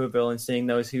walking through Whoville and seeing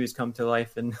those Who's come to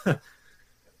life, and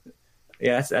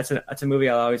yeah, that's a movie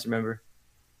I'll always remember.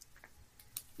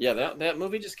 Yeah, that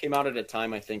movie just came out at a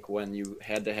time I think when you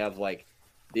had to have like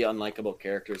the unlikable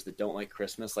characters that don't like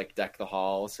Christmas, like Deck the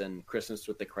Halls and Christmas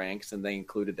with the Cranks, and they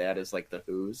included that as like the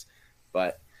Who's.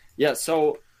 But yeah,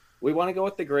 so we want to go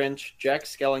with the Grinch, Jack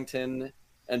Skellington,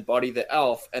 and Buddy the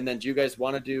Elf, and then do you guys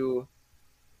want to do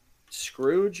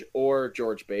Scrooge or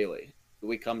George Bailey?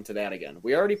 We come to that again.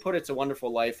 We already put It's a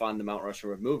Wonderful Life on the Mount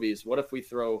Rushmore of movies. What if we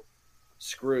throw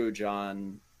Scrooge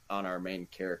on our main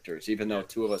characters? Even though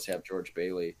two of us have George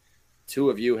Bailey, two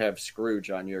of you have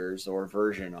Scrooge on yours or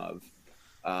version of.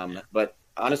 But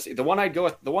honestly, the one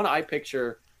I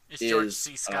picture It's George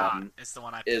C. Scott is the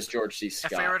one I picked. is George C.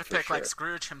 Scott. If we were to for pick like sure.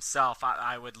 Scrooge himself,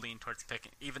 I would lean towards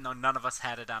picking, even though none of us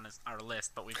had it on our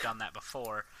list, but we've done that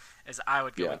before. Is I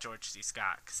would go Yeah. with George C.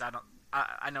 Scott because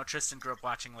I know Tristan grew up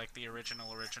watching like the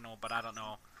original, but I don't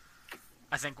know.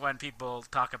 I think when people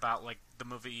talk about like the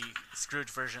movie Scrooge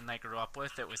version they grew up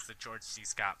with, it was the George C.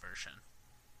 Scott version.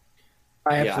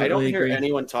 I Yeah, I don't absolutely hear agree.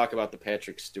 anyone talk about the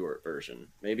Patrick Stewart version.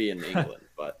 Maybe in England,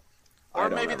 but I Or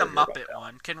don't maybe the ever hear about Muppet that one.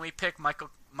 one. Can we pick Michael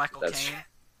That's Caine?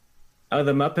 Oh,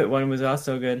 the Muppet one was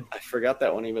also good. I forgot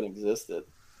that one even existed.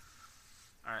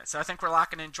 All right, so I think we're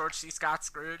locking in George C. Scott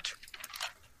Scrooge.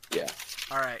 Yeah.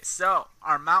 All right, so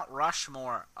our Mount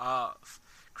Rushmore of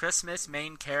Christmas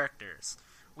main characters.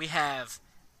 We have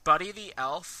Buddy the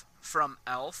Elf from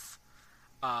Elf,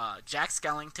 Jack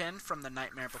Skellington from The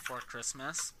Nightmare Before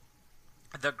Christmas,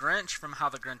 the Grinch from How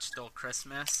the Grinch Stole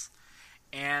Christmas,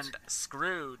 and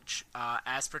Scrooge,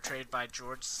 as portrayed by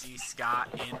George C. Scott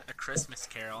in A Christmas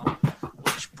Carol,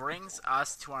 which brings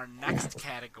us to our next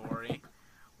category,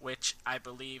 which I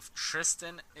believe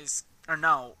Tristan is, or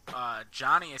no,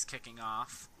 Johnny is kicking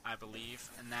off, I believe,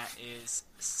 and that is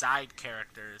side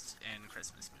characters in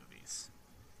Christmas movies.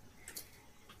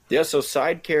 Yeah, so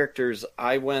side characters,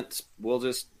 we'll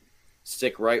just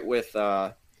stick right with,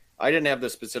 I didn't have the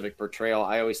specific portrayal.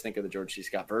 I always think of the George C.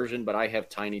 Scott version, but I have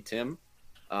Tiny Tim.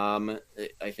 I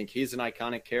think he's an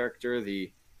iconic character.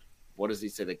 What does he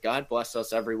say? The God bless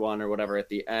us, everyone, or whatever at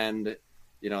the end.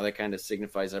 That kind of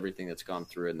signifies everything that's gone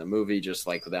through in the movie, just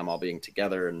like them all being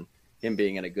together and him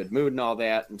being in a good mood and all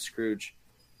that. And Scrooge,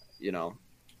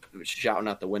 shouting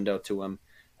out the window to him.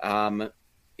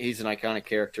 He's an iconic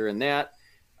character in that.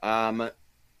 And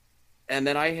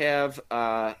then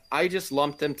I just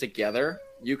lumped them together.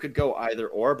 You could go either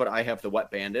or, but I have the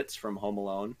Wet Bandits from Home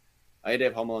Alone. I had to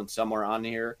have Home Alone somewhere on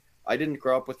here. I didn't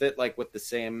grow up with it with the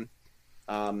same.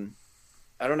 I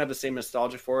don't have the same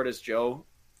nostalgia for it as Joe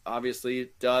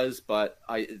obviously does, but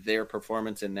their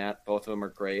performance in that, both of them are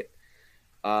great.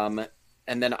 And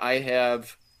then I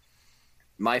have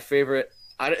my favorite.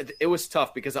 It was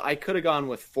tough because I could have gone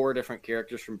with 4 different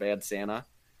characters from Bad Santa,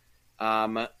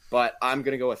 but I'm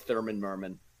gonna go with Thurman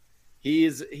Merman. He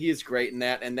is great in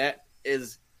that, and that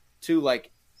is too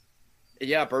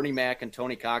Bernie Mac and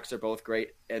Tony Cox are both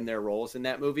great in their roles in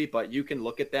that movie, but you can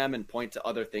look at them and point to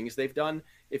other things they've done.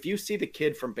 If you see the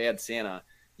kid from Bad Santa,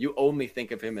 you only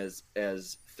think of him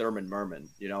as Thurman Merman.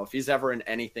 If he's ever in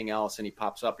anything else and he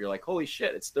pops up, you're like, holy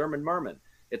shit, it's Thurman Merman.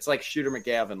 It's like Shooter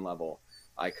McGavin level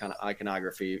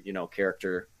iconography,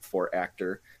 character for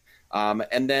actor.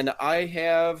 And then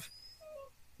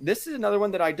this is another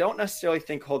one that I don't necessarily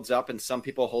think holds up, and some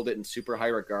people hold it in super high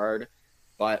regard,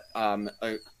 but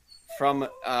from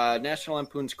National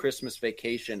Lampoon's Christmas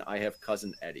Vacation, I have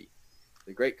Cousin Eddie,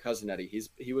 the great Cousin Eddie.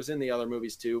 He was in the other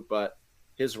movies too, but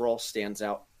his role stands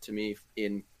out to me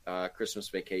in Christmas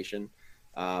Vacation.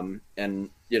 And,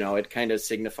 it kind of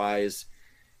signifies,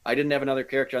 I didn't have another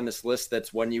character on this list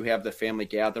that's when you have the family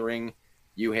gathering,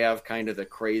 you have kind of the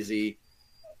crazy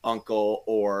uncle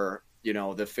or,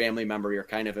 the family member you're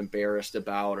kind of embarrassed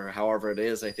about or however it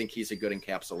is. I think he's a good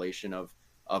encapsulation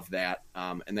of that.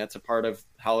 And that's a part of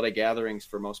holiday gatherings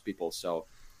for most people. So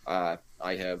I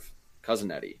have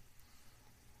Cousin Eddie.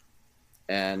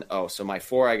 And, so my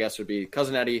 4, I guess, would be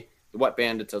Cousin Eddie, the Wet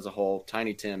Bandits as a whole,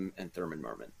 Tiny Tim, and Thurman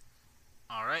Merman.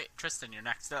 All right, Tristan, you're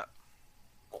next up.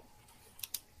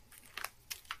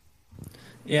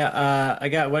 Yeah, I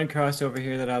got one crossover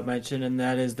here that I'll mention, and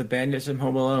that is the Bandits from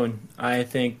Home Alone. I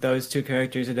think those 2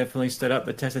 characters have definitely stood up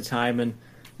the test of time, and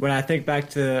when I think back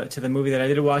to the movie that I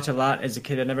did watch a lot as a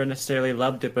kid, I never necessarily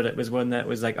loved it, but it was one that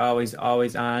was always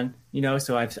on,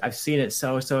 so I've seen it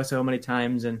so many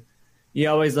times, and you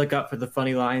always look up for the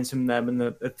funny lines from them and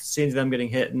the scenes of them getting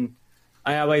hit, and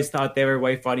I always thought they were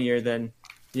way funnier than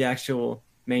the actual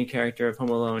main character of Home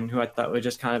Alone, who I thought was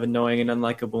just kind of annoying and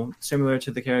unlikable, similar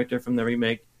to the character from the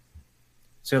remake.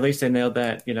 So at least they nailed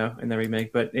that, in the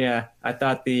remake. But yeah, I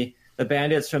thought the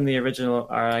bandits from the original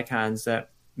are icons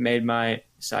that made my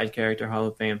side character Hall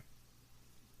of Fame.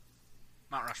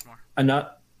 Mount Rushmore.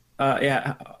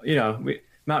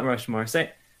 Mount Rushmore.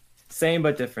 Same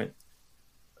but different.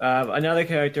 Another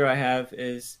character I have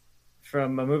is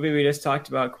from a movie we just talked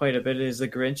about quite a bit, is The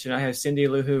Grinch, and I have Cindy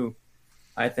Lou Who.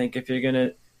 I think if you're going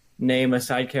to name a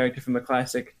side character from a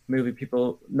classic movie,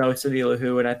 people know Cindy Lou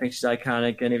Who, and I think she's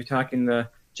iconic. And if you're talking the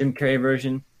Jim Carrey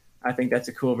version, I think that's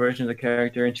a cool version of the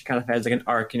character, and she kind of has an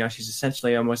arc. She's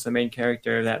essentially almost the main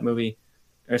character of that movie,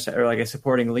 or like a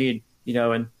supporting lead.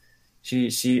 And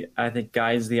she I think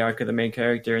guides the arc of the main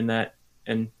character in that.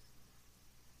 And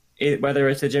whether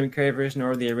it's the Jim Carrey version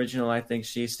or the original, I think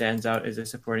she stands out as a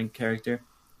supporting character.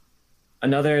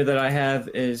 Another that I have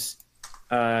is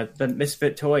the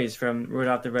Misfit Toys from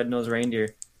Rudolph the Red-Nosed Reindeer.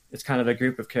 It's kind of a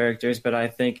group of characters, but I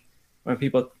think when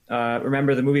people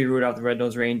remember the movie Rudolph the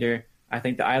Red-Nosed Reindeer, I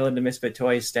think the Island of Misfit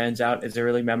Toys stands out as a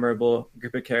really memorable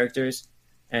group of characters,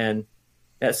 and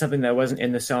that's something that wasn't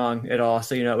in the song at all.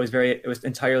 So it was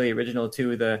entirely original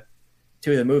to the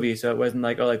to the movie. So it wasn't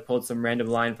like, oh, like pulled some random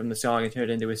line from the song and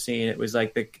turned it into a scene. It was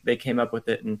like they came up with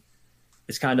it, and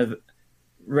it's kind of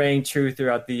rang true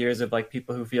throughout the years of like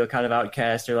people who feel kind of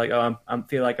outcast or like, oh, I'm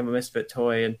feel like I'm a misfit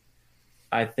toy. And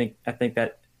I think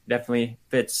that definitely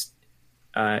fits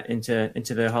into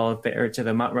the Hall of Fame, or to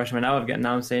the Mount Rushmore. Now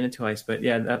I'm saying it twice, but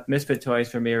yeah, misfit toys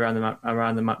for me around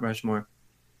the Mount Rushmore.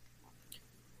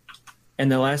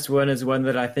 And the last one is one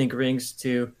that I think rings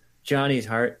to Johnny's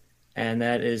heart, and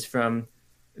that is from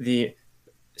the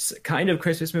kind of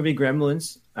Christmas movie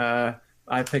Gremlins.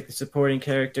 I picked the supporting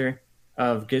character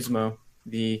of Gizmo,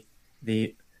 the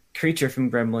creature from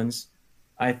Gremlins.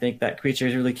 I think that creature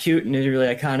is really cute and is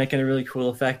really iconic and a really cool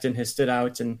effect and has stood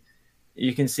out. And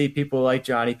you can see people like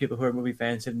Johnny, people who are movie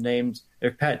fans, have named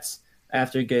their pets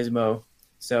after Gizmo.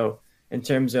 So in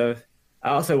terms of, I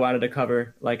also wanted to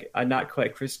cover like a not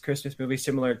quite Christmas movie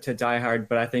similar to Die Hard,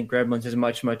 but I think Gremlins is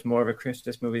much, much more of a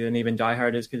Christmas movie than even Die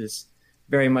Hard is, because it's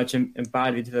very much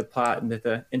embodied to the plot and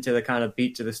into the kind of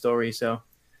beat to the story. So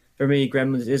for me,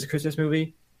 Gremlins is a Christmas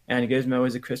movie, and Gizmo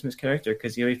is a Christmas character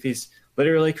because he's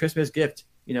literally a Christmas gift.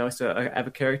 So I have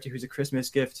a character who's a Christmas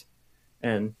gift,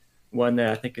 and one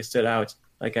that I think has stood out,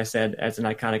 like I said, as an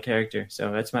iconic character.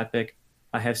 So that's my pick.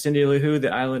 I have Cindy Lou Who,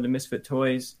 The Island of Misfit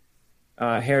Toys,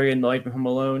 Harry and Lloyd from Home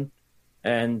Alone,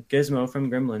 and Gizmo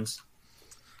from Gremlins.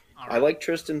 I like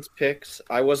Tristan's picks.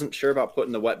 I wasn't sure about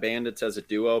putting the Wet Bandits as a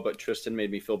duo, but Tristan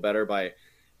made me feel better by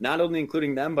not only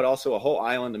including them, but also a whole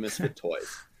island of misfit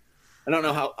toys. I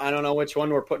don't know which one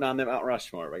we're putting on them Mount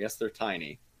Rushmore, but I guess they're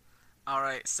tiny. All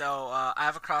right, so I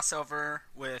have a crossover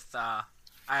with I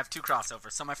have two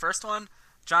crossovers. So my first one,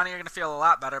 Johnny, you're gonna feel a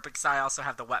lot better because I also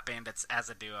have the Wet Bandits as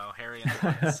a duo, Harry and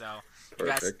Lloyd. So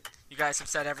you guys have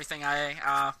said everything I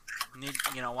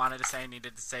wanted to say,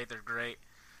 needed to say. They're great.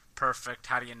 Perfect.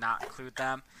 How do you not include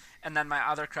them? And then my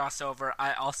other crossover,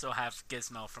 I also have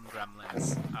Gizmo from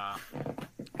Gremlins.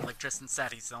 Like Tristan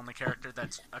said, he's the only character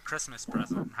that's a Christmas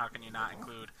present. How can you not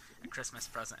include a Christmas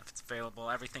present if it's available?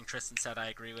 Everything Tristan said I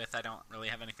agree with. I don't really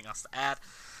have anything else to add.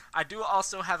 I do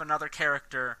also have another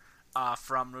character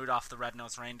from Rudolph the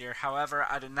Red-Nosed Reindeer. However,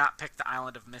 I did not pick the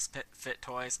Island of Misfit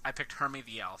Toys. I picked Hermie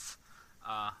the Elf.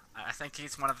 I think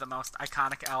he's one of the most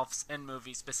iconic elves in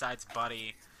movies besides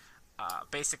Buddy.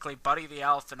 Basically, Buddy the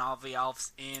Elf and all the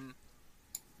elves in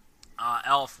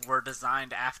Elf were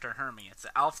designed after Hermie. It's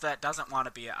an elf that doesn't want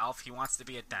to be an elf. He wants to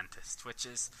be a dentist, which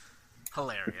is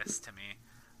hilarious to me.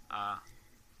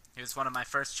 He was one of my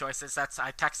first choices.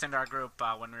 I texted our group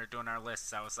when we were doing our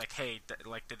lists. I was like, hey,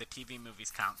 do the TV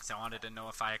movies count? Because I wanted to know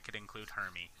if I could include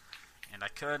Hermie. And I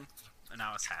could, and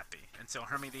I was happy. And so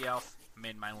Hermie the Elf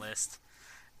made my list.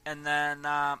 And then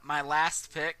my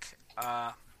last pick,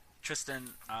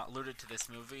 Tristan alluded to this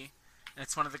movie, and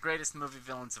it's one of the greatest movie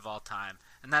villains of all time,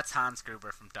 and that's Hans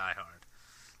Gruber from Die Hard.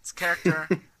 It's a character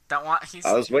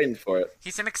I was waiting for it.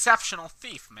 He's an exceptional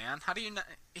thief, man. How do you know?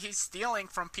 He's stealing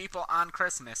from people on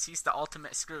Christmas. He's the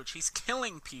ultimate Scrooge. He's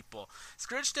killing people.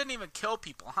 Scrooge didn't even kill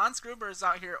people. Hans Gruber is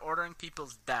out here ordering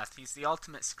people's death. He's the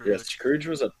ultimate Scrooge. Yes, Scrooge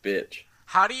was a bitch.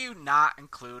 How do you not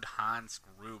include Hans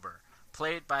Gruber,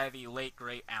 played by the late,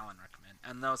 great Alan Rickman?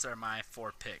 And those are my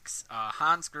four picks.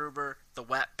 Hans Gruber, the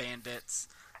Wet Bandits,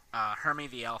 Hermie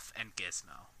the Elf, and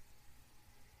Gizmo.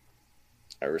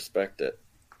 I respect it.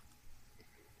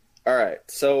 All right,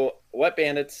 so Wet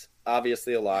Bandits,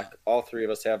 obviously a lock. All three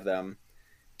of us have them.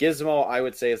 Gizmo, I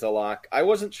would say, is a lock. I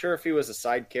wasn't sure if he was a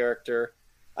side character.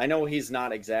 I know he's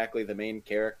not exactly the main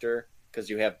character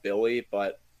because you have Billy,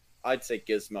 but I'd say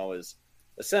Gizmo is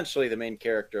essentially the main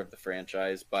character of the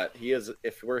franchise. But he is,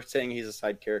 if we're saying he's a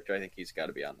side character, I think he's got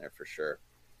to be on there for sure.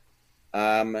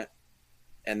 And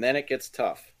then it gets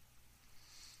tough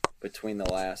between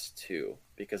the last two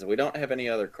because we don't have any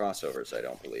other crossovers, I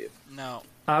don't believe. No.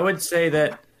 I would say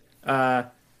that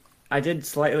I did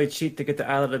slightly cheat to get the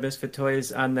Island of Misfit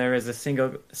Toys on there as a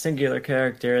singular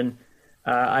character, and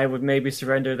I would maybe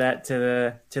surrender that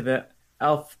to the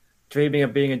elf dreaming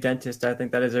of being a dentist. I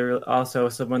think that is also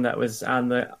someone that was on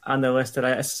the list that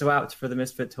I swapped for the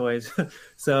Misfit Toys.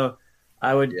 So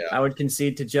I would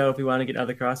concede to Joe if we want to get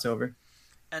another crossover.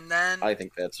 And then I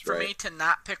think that's for right. me to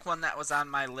not pick one that was on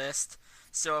my list.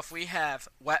 So if we have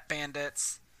Wet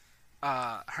Bandits,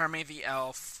 Hermie the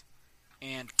Elf,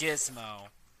 and Gizmo,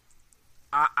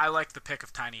 I like the pick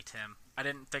of Tiny Tim. I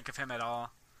didn't think of him at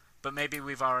all, but maybe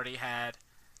we've already had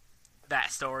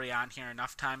that story on here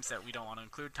enough times that we don't want to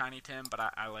include Tiny Tim, but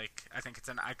I think it's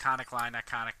an iconic line,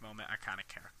 iconic moment, iconic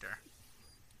character.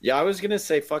 Yeah, I was going to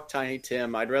say fuck Tiny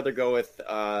Tim. I'd rather go with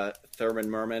Thurman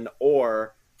Merman,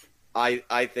 or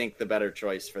I think the better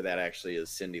choice for that actually is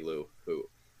Cindy Lou Who.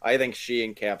 I think she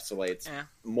encapsulates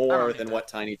more than what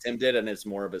Tiny Tim did, and is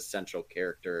more of a central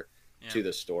character to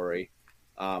the story.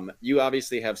 You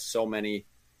obviously have so many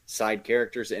side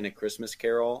characters in A Christmas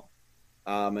Carol.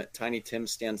 Tiny Tim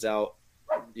stands out,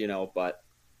 but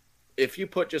if you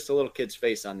put just a little kid's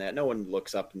face on that, no one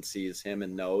looks up and sees him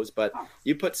and knows. But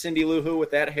you put Cindy Lou Who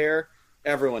with that hair,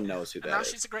 everyone knows who that is. Now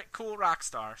she's a great, cool rock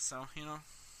star, so,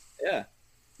 Yeah.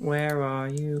 Where are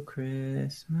you,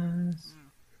 Christmas?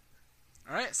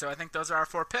 All right, so I think those are our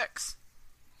 4 picks.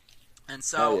 And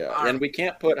so... And we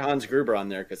can't put Hans Gruber on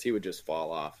there because he would just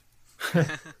fall off.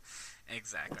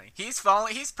 Exactly. He's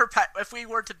falling. If we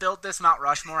were to build this Mount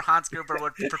Rushmore, Hans Gruber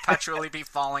would perpetually be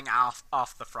falling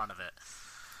off the front of it.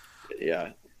 Yeah.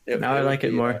 Now I like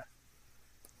it more.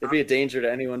 It'd be a danger to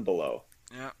anyone below.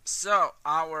 Yeah. So,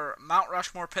 our Mount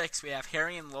Rushmore picks, we have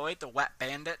Harry and Lloyd, the Wet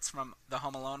Bandits from the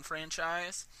Home Alone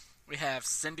franchise. We have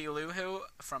Cindy Lou Who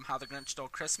from How the Grinch Stole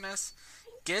Christmas.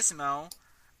 Gizmo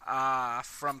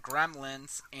from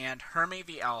Gremlins. And Hermie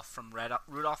the Elf from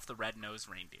Rudolph the Red-Nosed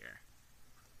Reindeer.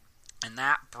 And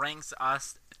that brings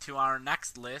us to our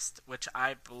next list, which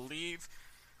I believe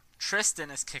Tristan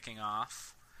is kicking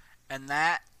off. And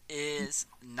that is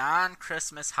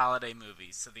non-Christmas holiday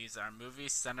movies. So these are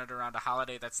movies centered around a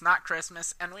holiday that's not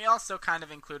Christmas. And we also kind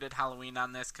of included Halloween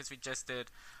on this because we just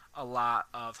did a lot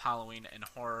of Halloween and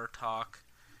horror talk.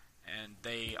 And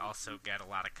they also get a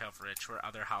lot of coverage where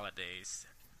other holidays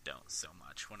don't so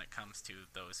much when it comes to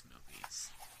those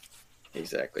movies.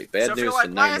 Exactly. Bad so news. If you're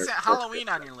like, why isn't Halloween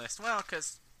on your list? Well,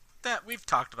 because we've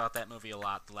talked about that movie a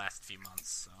lot the last few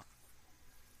months. So.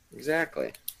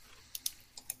 Exactly.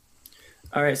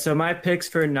 All right, so my picks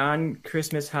for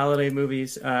non-Christmas holiday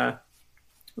movies,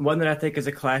 one that I think is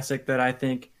a classic that I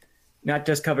think not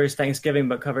just covers Thanksgiving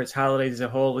but covers holidays as a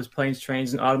whole was Planes,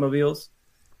 Trains, and Automobiles.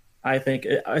 I think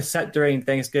it's set during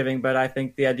Thanksgiving, but I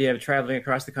think the idea of traveling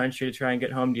across the country to try and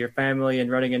get home to your family and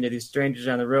running into these strangers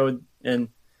on the road and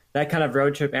that kind of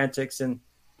road trip antics and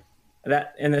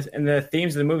the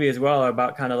themes of the movie as well are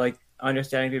about kind of like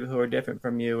understanding people who are different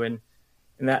from you and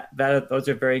those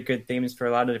are very good themes for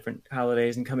a lot of different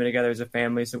holidays and coming together as a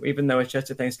family. So even though it's just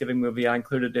a Thanksgiving movie, I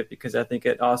included it because I think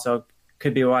it also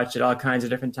could be watched at all kinds of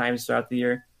different times throughout the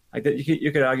year. Like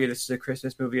you could argue this is a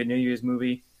Christmas movie, a New Year's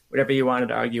movie, whatever you wanted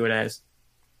to argue it as.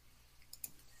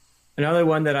 Another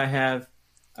one that I have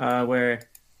where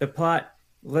the plot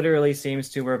literally seems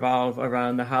to revolve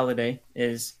around the holiday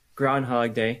is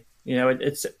Groundhog Day.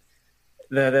 It's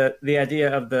the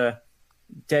idea of the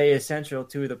day is central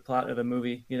to the plot of the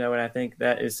movie, and I think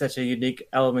that is such a unique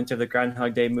element of the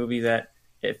Groundhog Day movie that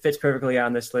it fits perfectly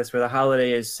on this list where the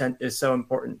holiday is so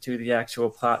important to the actual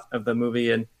plot of the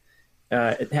movie. And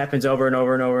it happens over and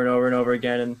over and over and over and over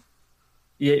again. And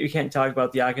you can't talk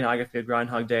about the iconography of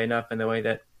Groundhog Day enough in the way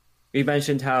that we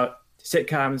mentioned how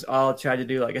sitcoms all try to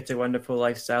do like It's a Wonderful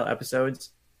Lifestyle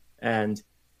episodes and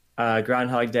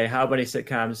Groundhog Day. How many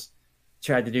sitcoms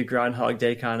tried to do Groundhog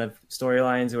Day kind of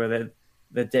storylines where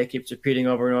the day keeps repeating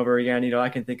over and over again? I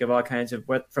can think of all kinds of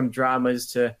from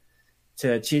dramas to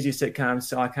cheesy sitcoms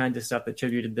to all kinds of stuff that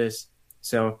tributed this.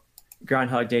 So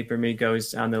Groundhog Day for me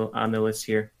goes on the list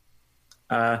here.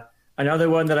 Another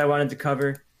one that I wanted to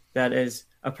cover that is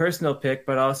a personal pick,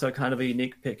 but also kind of a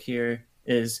unique pick here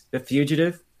is The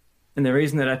Fugitive. And the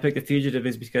reason that I picked The Fugitive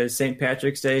is because St.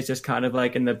 Patrick's Day is just kind of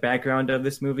like in the background of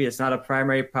this movie. It's not a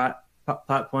primary plot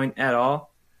point at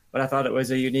all, but I thought it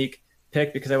was a unique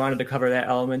pick because I wanted to cover that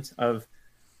element of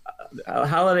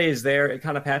holiday is there. It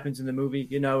kind of happens in the movie,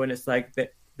 and it's like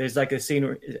there's like a scene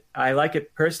where I like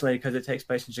it personally because it takes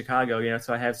place in Chicago,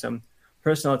 so I have some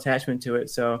personal attachment to it.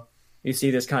 So you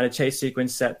see this kind of chase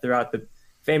sequence set throughout the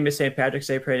famous St. Patrick's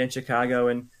Day parade in Chicago,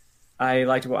 and I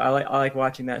like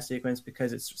watching that sequence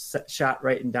because it's shot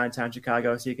right in downtown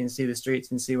Chicago, so you can see the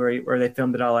streets and see where they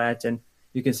filmed it all at, and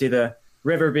you can see the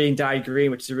river being dyed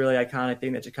green, which is a really iconic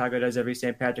thing that Chicago does every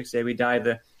St. Patrick's Day. We dye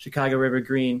the Chicago River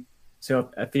green, so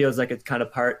it feels like it's kind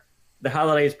of the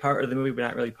holiday is part of the movie, but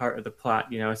not really part of the plot,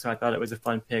 so I thought it was a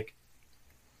fun pick.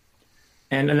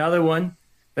 And another one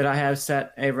that I have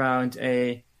set around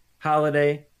a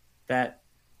holiday that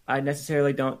I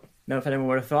necessarily don't know if anyone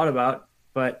would have thought about,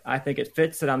 but I think it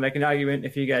fits, and I'll make an argument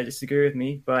if you guys disagree with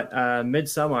me. But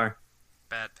Midsommar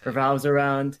revolves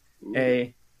around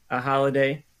a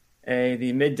holiday,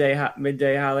 the midday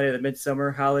holiday, the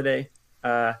midsummer holiday,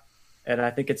 and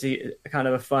I think it's a kind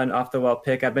of a fun, off-the-wall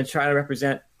pick. I've been trying to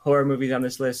represent horror movies on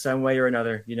this list some way or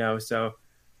another, so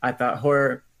I thought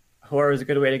horror is a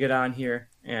good way to get on here.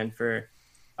 And for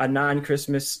a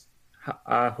non-Christmas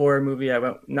horror movie, I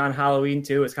went non-Halloween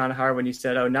too. It's kind of hard when you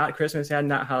said, not Christmas and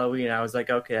not Halloween. I was like,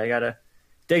 okay, I got to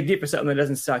dig deep for something that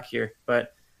doesn't suck here.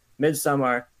 But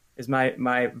Midsommar is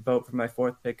my vote for my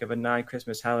fourth pick of a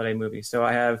non-Christmas holiday movie. So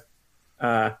I have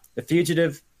The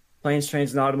Fugitive, Planes,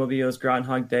 Trains, and Automobiles,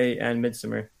 Groundhog Day, and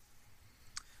Midsummer.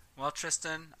 Well,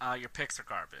 Tristan, your picks are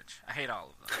garbage. I hate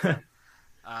all of them.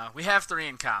 We have three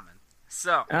in common.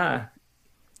 So,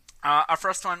 our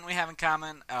first one we have in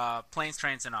common, Planes,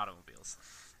 Trains, and Automobiles.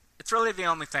 It's really the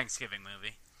only Thanksgiving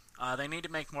movie. They need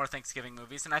to make more Thanksgiving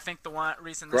movies, and I think the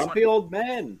reason this Grumpy Old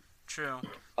Men. True.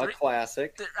 A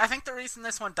classic. I think the reason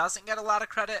this one doesn't get a lot of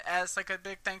credit as like a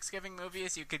big Thanksgiving movie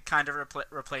is you could kind of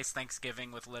replace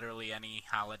Thanksgiving with literally any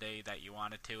holiday that you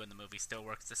wanted to, and the movie still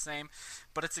works the same.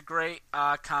 But it's a great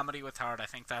comedy with heart. I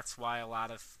think that's why a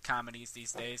lot of comedies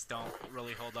these days don't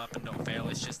really hold up and don't fail.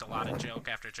 It's just a lot of joke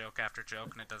after joke after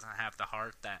joke, and it doesn't have the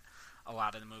heart that a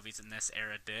lot of the movies in this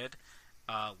era did.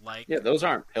 Those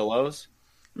aren't pillows.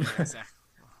 Exactly.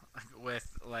 With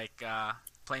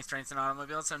Planes, Trains, and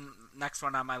Automobiles. And next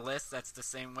one on my list, that's the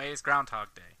same way, is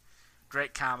Groundhog Day.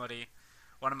 Great comedy.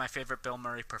 One of my favorite Bill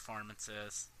Murray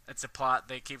performances. It's a plot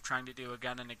they keep trying to do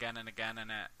again and again and again, and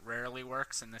it rarely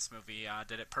works, and this movie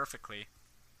did it perfectly.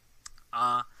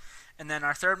 And then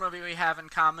our third movie we have in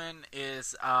common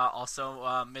is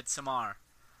also Midsommar.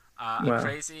 Wow. A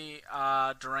crazy,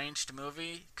 deranged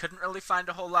movie. Couldn't really find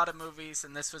a whole lot of movies,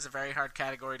 and this was a very hard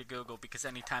category to Google because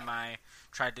anytime I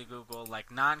tried to Google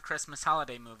non-Christmas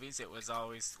holiday movies, it was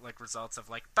always results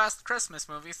of best Christmas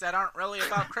movies that aren't really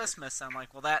about Christmas. I'm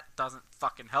like, well, that doesn't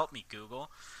fucking help me, Google.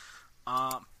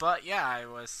 But yeah, I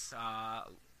was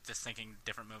just thinking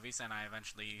different movies, and I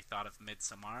eventually thought of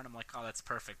Midsommar, and I'm like, oh, that's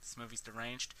perfect. This movie's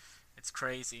deranged. It's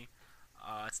crazy.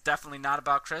 It's definitely not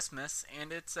about Christmas,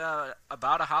 and it's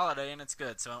about a holiday, and it's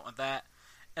good. So I went with that.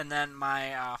 And then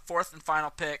my fourth and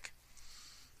final pick,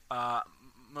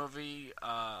 movie,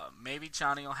 maybe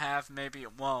Johnny will have, maybe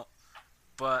it won't,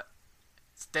 but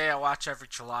it's a day I watch every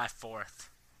July 4th,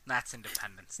 and that's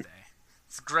Independence Day.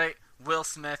 It's a great Will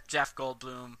Smith, Jeff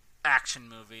Goldblum action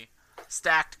movie,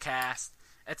 stacked cast.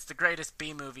 It's the greatest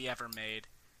B movie ever made.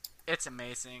 It's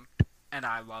amazing, and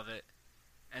I love it.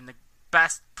 And the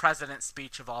best president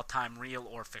speech of all time, real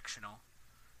or fictional.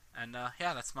 And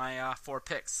that's my four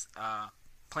picks.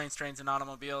 Planes, Trains, and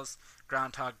Automobiles,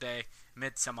 Groundhog Day,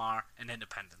 Midsommar, and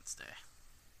Independence Day.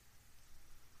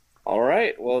 All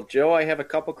right. Well, Joe, I have a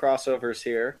couple crossovers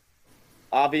here.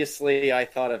 Obviously, I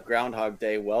thought of Groundhog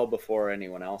Day well before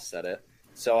anyone else said it.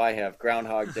 So I have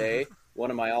Groundhog Day, one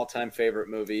of my all-time favorite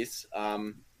movies.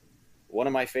 One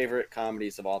of my favorite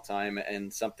comedies of all time,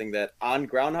 and something that on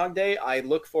Groundhog Day, I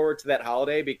look forward to that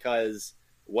holiday because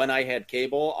when I had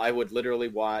cable, I would literally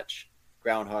watch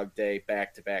Groundhog Day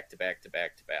back to back to back to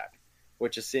back to back,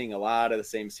 which is seeing a lot of the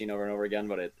same scene over and over again,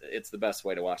 but it's the best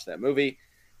way to watch that movie.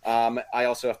 I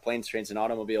also have Planes, Trains, and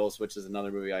Automobiles, which is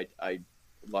another movie I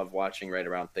love watching right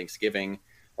around Thanksgiving,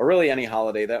 or really any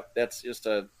holiday. That's just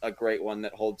a great one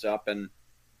that holds up, and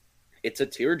it's a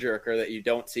tearjerker that you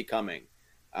don't see coming.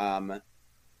 I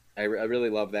really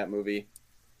love that movie.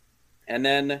 And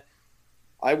then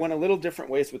I went a little different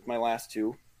ways with my last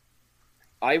two.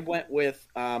 I went with,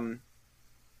 I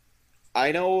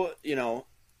know,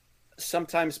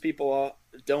 sometimes people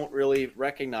don't really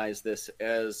recognize this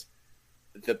as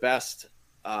the best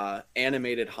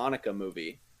animated Hanukkah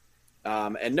movie.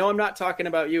 And no, I'm not talking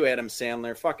about you, Adam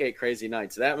Sandler. Fuck 8 Crazy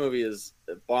Nights. That movie is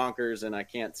bonkers and I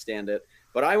can't stand it.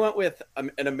 But I went with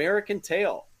An American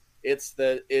Tail. It's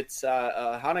a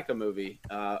Hanukkah movie,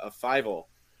 a Fievel.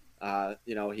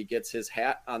 He gets his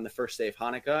hat on the first day of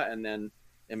Hanukkah and then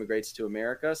immigrates to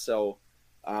America. So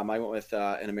I went with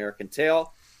An American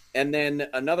Tail. And then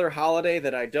another holiday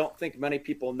that I don't think many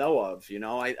people know of.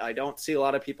 I don't see a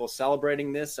lot of people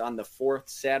celebrating this on the fourth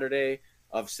Saturday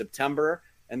of September,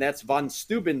 and that's Von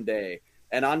Steuben Day.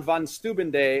 And on Von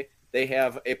Steuben Day, they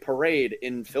have a parade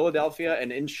in Philadelphia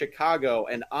and in Chicago.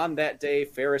 And on that day,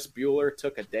 Ferris Bueller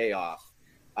took a day off.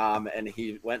 And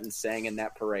he went and sang in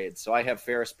that parade. So I have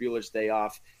Ferris Bueller's Day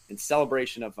Off in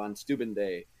celebration of Von Steuben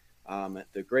Day,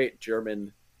 the great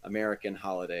German-American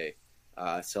holiday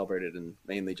celebrated in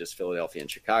mainly just Philadelphia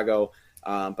and Chicago.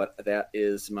 But that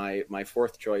is my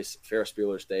fourth choice, Ferris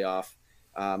Bueller's Day Off.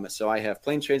 So I have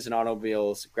Planes, Trains, and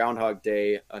Automobiles, Groundhog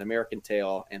Day, An American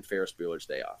Tail, and Ferris Bueller's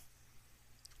Day Off.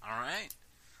 All right.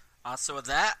 So with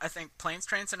that, I think Planes,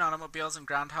 Trains, and Automobiles and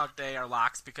Groundhog Day are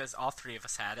locks because all three of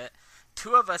us had it.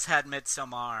 Two of us had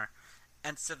Midsommar.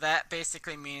 And so that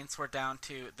basically means we're down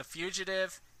to The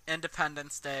Fugitive,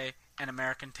 Independence Day, and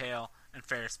American Tail, and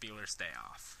Ferris Bueller's Day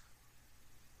Off.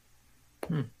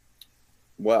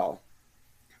 Well,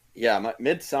 yeah,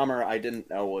 Midsommar I didn't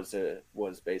know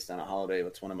was based on a holiday.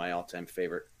 It's one of my all-time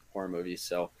favorite horror movies.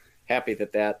 So happy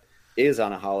that is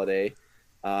on a holiday.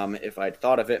 If I'd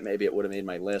thought of it, maybe it would have made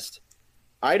my list.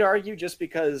 I'd argue just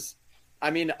because,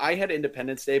 I mean, I had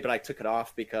Independence Day, but I took it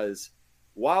off because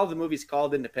while the movie's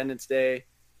called Independence Day,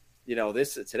 you know,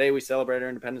 today we celebrate our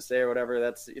Independence Day or whatever.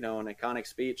 That's, you know, an iconic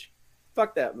speech.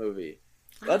 Fuck that movie.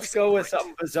 Let's go with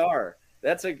something bizarre.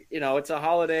 That's it's a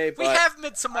holiday. But we have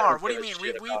Midsommar. What do you mean?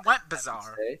 We went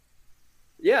bizarre.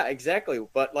 Yeah, exactly.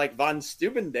 But like Von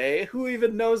Steuben Day, who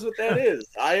even knows what that is?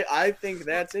 I think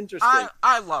that's interesting.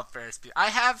 I love Ferris Bueller. I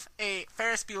have a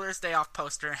Ferris Bueller's Day Off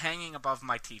poster hanging above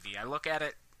my TV. I look at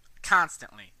it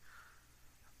constantly.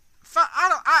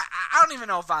 I don't even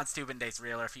know if Von Steuben Day's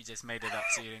real or if he just made it up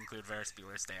so you include Ferris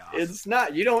Bueller's Day Off. It's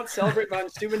not. You don't celebrate Von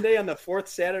Steuben Day on the 4th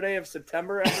Saturday of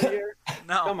September every year?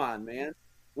 No. Come on, man.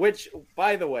 Which,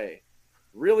 by the way,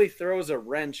 really throws a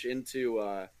wrench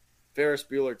into Ferris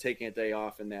Bueller taking a day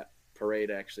off and that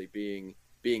parade actually being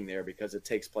there because it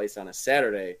takes place on a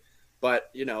Saturday.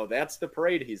 But, you know, that's the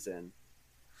parade he's in.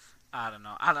 I don't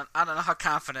know. I don't know how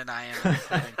confident I am in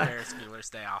putting Ferris Bueller's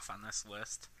Day Off on this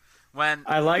list. When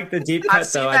I like the deep cut, I've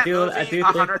seen though. that I do movie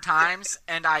 100 times,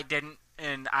 and I didn't,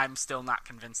 and I'm still not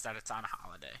convinced that it's on a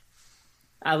holiday.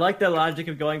 I like the logic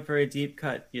of going for a deep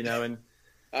cut, you know, and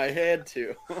I had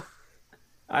to.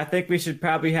 I think we should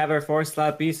probably have our fourth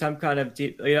slot be some kind of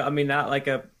deep, you know, I mean, not like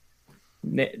a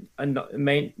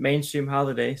mainstream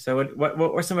holiday. So what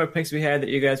were some of the picks we had that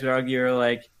you guys would argue are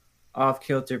like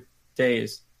off-kilter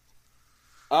days?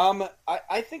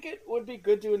 I think it would be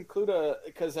good to include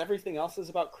because everything else is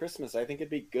about Christmas. I think it'd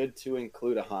be good to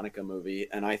include a Hanukkah movie,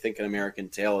 and I think An American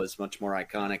Tail is much more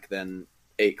iconic than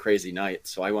Eight Crazy Nights,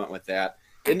 so I went with that.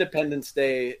 Independence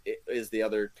Day is the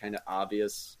other kind of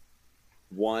obvious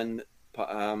one.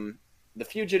 The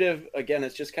Fugitive, again,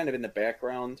 it's just kind of in the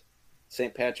background.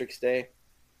 St. Patrick's Day,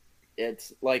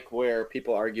 it's like where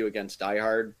people argue against Die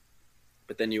Hard,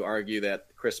 but then you argue that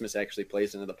Christmas actually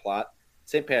plays into the plot.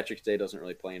 St. Patrick's Day doesn't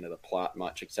really play into the plot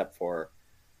much except for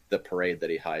the parade that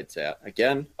he hides at.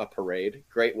 Again, a parade.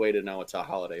 Great way to know it's a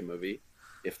holiday movie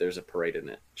if there's a parade in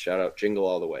it. Shout out Jingle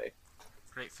All the Way.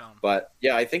 Great film. But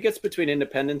yeah, I think it's between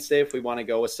Independence Day if we want to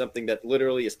go with something that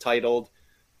literally is titled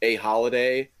A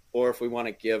Holiday, or if we want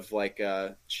to give like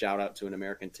a shout out to An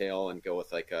American Tail and go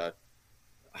with like a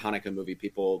Hanukkah movie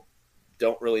people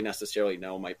don't really necessarily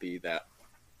know might be that.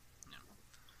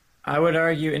 I would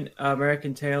argue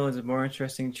American Tail is a more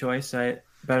interesting choice.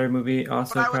 Better movie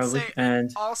also but I would probably. Say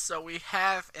and also we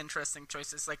have interesting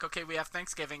choices. Like, okay, we have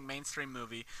Thanksgiving, mainstream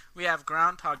movie. We have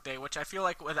Groundhog Day, which I feel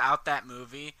like without that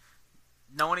movie,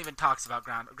 no one even talks about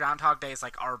Groundhog Day is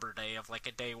like Arbor Day, of like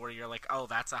a day where you're like, oh,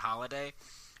 that's a holiday.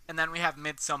 And then we have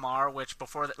Midsommar, which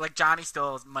before like Johnny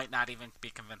still might not even be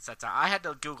convinced that's I had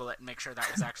to Google it and make sure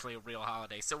that was actually a real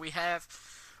holiday. So we have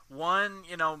one,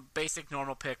 basic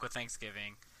normal pick with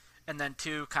Thanksgiving, and then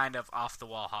two kind of off the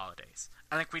wall holidays.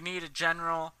 I think we need a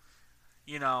general,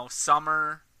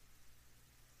 summer,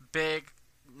 big,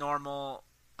 normal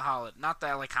holiday. Not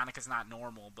that like Hanukkah's not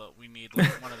normal, but we need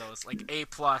like one of those like A+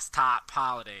 top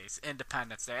holidays.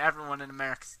 Independence Day. Everyone in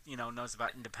America, knows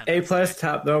about Independence A+ Day.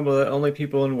 top normal that only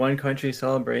people in one country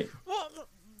celebrate. Well,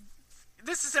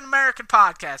 this is an American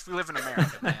podcast. We live in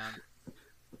America, man.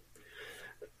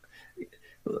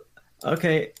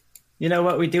 Okay. You know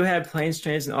what? We do have planes,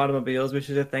 trains, and automobiles, which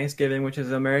is a Thanksgiving, which is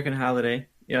an American holiday.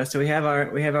 So we have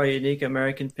our unique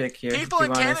American pick here. People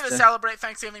in Canada celebrate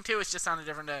Thanksgiving too. It's just on a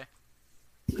different day.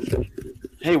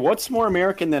 Hey, what's more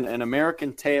American than An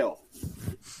American Tail?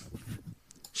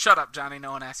 Shut up, Johnny.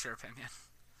 No one asked your opinion.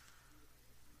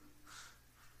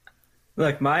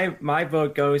 Look, my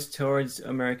vote goes towards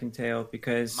American Tail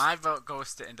because my vote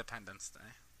goes to Independence Day.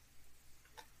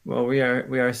 Well, we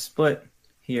are split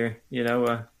here.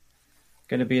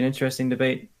 Going to be an interesting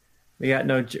debate. We got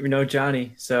no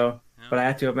Johnny, so yeah. But I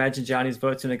have to imagine Johnny's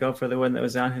vote's going to go for the one that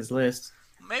was on his list.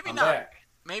 Maybe I'm not. Back.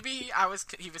 Maybe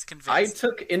he was convinced. I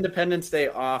took Independence Day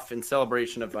off in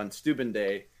celebration of Von Steuben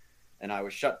Day, and I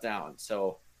was shut down.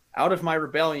 So out of my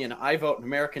rebellion, I vote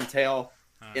American Tail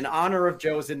in honor of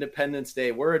Joe's Independence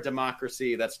Day. We're a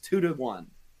democracy. That's 2-1.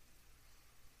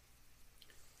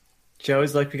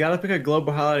 Joe's like, we got to pick a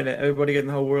global holiday that everybody in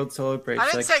the whole world celebrates. I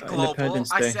didn't say global.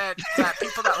 I said that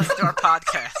people that listen to our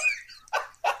podcast.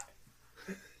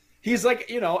 He's like,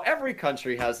 every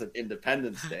country has an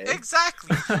Independence Day.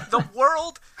 Exactly. The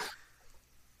world.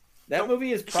 That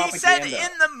movie is propaganda. He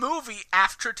said in the movie,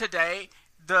 after today,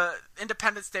 the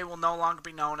Independence Day will no longer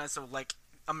be known as a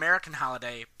American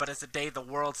holiday, but as a day the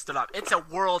world stood up. It's a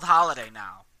world holiday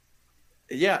now.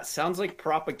 Yeah, sounds like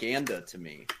propaganda to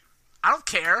me. I don't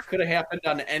care. Could have happened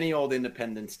on any old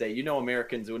Independence Day.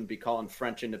 Americans wouldn't be calling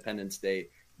French Independence Day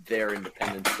their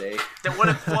Independence Day.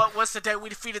 What was the day we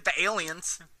defeated the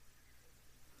aliens?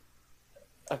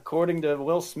 according to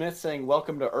Will Smith saying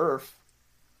 "Welcome to Earth."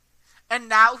 And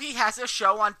now he has a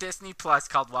show on Disney Plus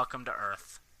called Welcome to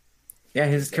Earth. Yeah,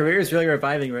 his career is really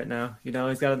reviving right now. You know,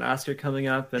 he's got an Oscar coming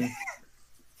up, and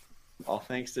all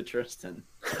thanks to Tristan.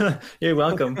 You're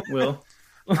welcome, Will.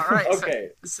 All right. Okay.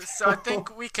 So I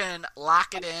think we can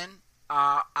lock it in.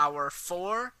 Our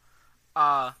 4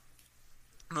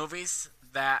 movies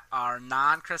that are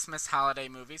non-Christmas holiday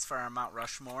movies for our Mount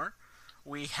Rushmore.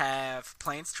 We have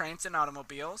Planes, Trains, and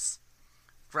Automobiles,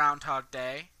 Groundhog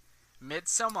Day,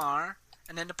 Midsommar,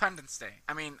 and Independence Day.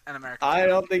 I mean, an American. I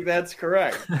don't think that's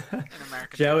correct. An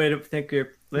American. Joe, I don't think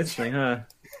you're listening, huh?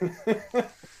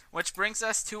 Which brings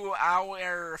us to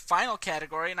our final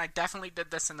category, and I definitely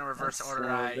did this in the reverse order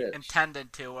I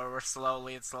intended to, where we're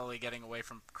slowly getting away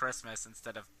from Christmas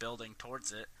instead of building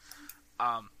towards it.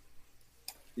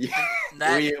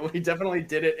 Yeah, we definitely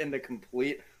did it in the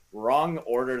complete wrong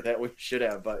order that we should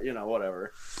have, but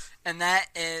whatever. And that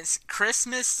is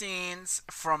Christmas scenes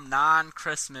from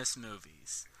non-Christmas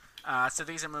movies. So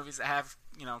these are movies that have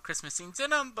Christmas scenes in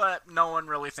them, but no one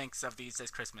really thinks of these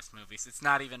as Christmas movies. It's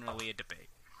not even really a debate.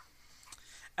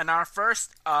 And our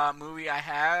first movie I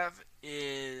have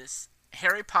is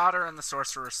Harry Potter and the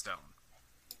Sorcerer's Stone.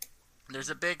 There's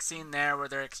a big scene there where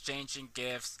they're exchanging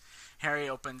gifts. Harry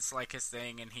opens his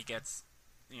thing and he gets,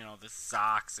 the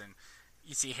socks, and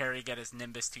you see Harry get his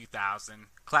Nimbus 2000.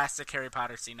 Classic Harry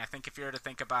Potter scene. I think if you were to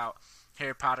think about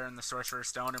Harry Potter and the Sorcerer's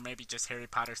Stone, or maybe just Harry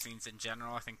Potter scenes in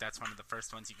general, I think that's one of the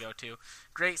first ones you go to.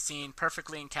 Great scene,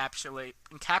 perfectly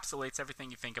encapsulates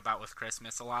everything you think about with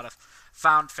Christmas. A lot of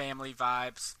found family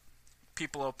vibes,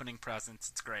 people opening presents.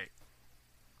 It's great.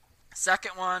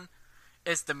 Second one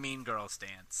is the Mean Girls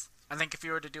dance. I think if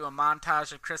you were to do a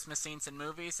montage of Christmas scenes in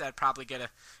movies, I'd probably get a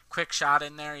quick shot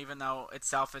in there, even though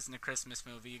itself isn't a Christmas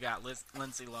movie. You got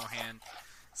Lindsay Lohan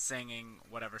singing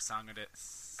whatever song it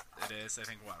is. I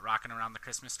think, Rockin' Around the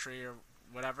Christmas Tree or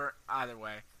whatever. Either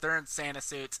way, they're in Santa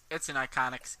suits. It's an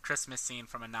iconic Christmas scene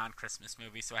from a non-Christmas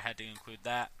movie, so I had to include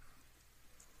that.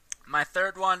 My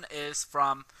third one is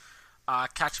from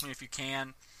Catch Me If You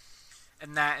Can,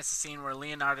 and that is a scene where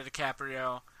Leonardo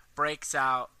DiCaprio breaks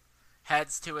out,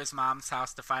 heads to his mom's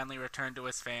house to finally return to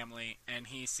his family, and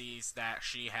he sees that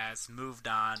she has moved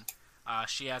on.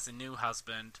 She has a new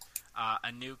husband,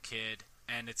 a new kid,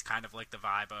 and it's kind of like the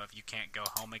vibe of you can't go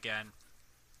home again.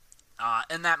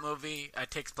 In that movie,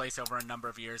 it takes place over a number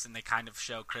of years, and they kind of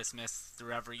show Christmas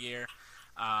through every year.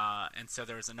 And so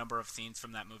there was a number of scenes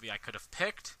from that movie I could have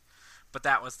picked, but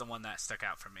that was the one that stuck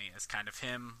out for me, as kind of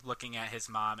him looking at his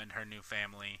mom and her new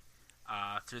family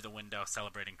through the window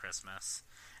celebrating Christmas.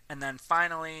 And then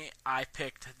finally, I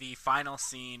picked the final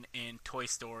scene in Toy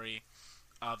Story.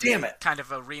 Damn it! Kind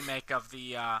of a remake of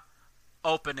the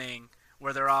opening,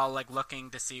 where they're all looking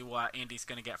to see what Andy's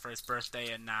going to get for his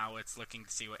birthday, and now it's looking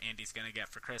to see what Andy's going to get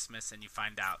for Christmas, and you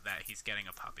find out that he's getting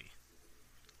a puppy.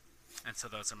 And so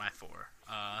those are my 4.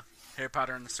 Harry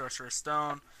Potter and the Sorcerer's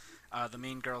Stone, the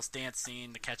Mean Girls dance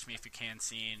scene, the Catch Me If You Can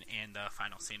scene, and the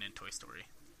final scene in Toy Story.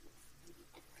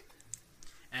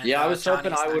 And, I was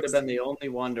hoping I would have next. been the only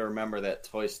one to remember that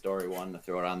Toy Story one to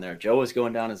throw it on there. Joe was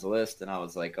going down his list, and I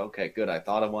was like, okay, good. I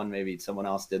thought of one. Maybe someone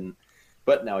else didn't.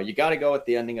 But no, you got to go with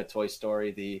the ending of Toy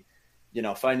Story. The,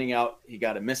 finding out he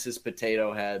got a Mrs.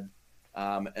 Potato Head,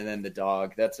 and then the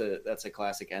dog. That's a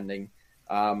classic ending.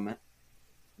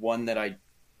 One that I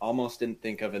almost didn't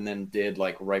think of and then did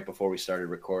right before we started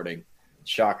recording.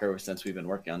 Shocker, since we've been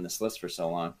working on this list for so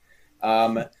long.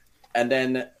 And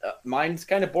then mine's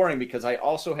kind of boring because I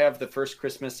also have the first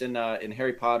Christmas in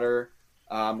Harry Potter,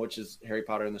 which is Harry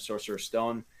Potter and the Sorcerer's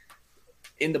Stone.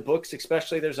 In the books,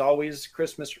 especially, there's always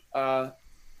Christmas,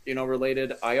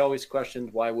 related. I always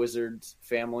questioned why Wizard's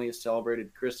family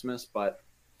celebrated Christmas, but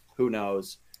who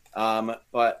knows?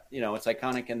 But it's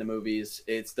iconic in the movies.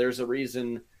 There's a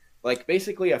reason.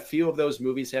 Basically, a few of those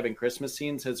movies having Christmas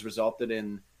scenes has resulted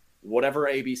in whatever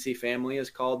ABC Family is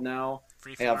called now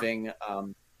having.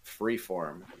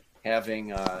 Freeform, having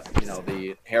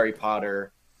the Harry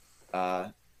Potter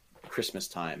Christmas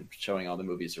time, showing all the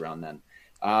movies around then,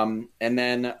 and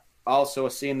then also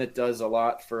a scene that does a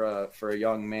lot for a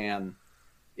young man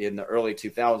in the early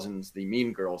 2000s, the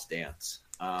Mean Girls dance.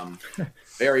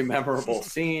 Very memorable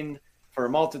scene for a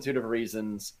multitude of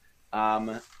reasons,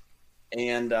 and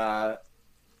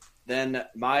then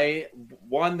my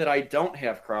one that I don't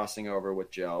have crossing over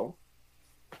with Joe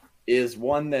is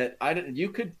one that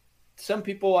some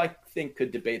people I think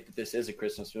could debate that this is a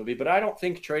Christmas movie, but I don't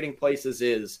think Trading Places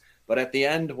is. But at the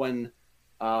end, when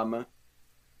Dan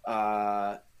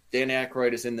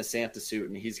Aykroyd is in the Santa suit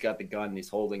and he's got the gun and he's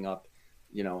holding up,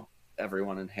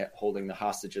 everyone and holding the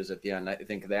hostages at the end, I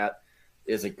think that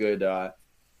is a good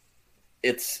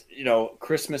it's,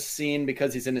 Christmas scene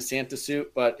because he's in a Santa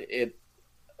suit, but it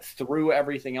through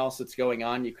everything else that's going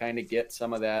on, you kind of get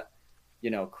some of that,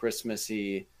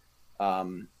 Christmassy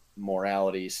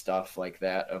morality stuff like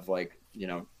that of like,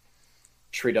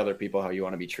 treat other people how you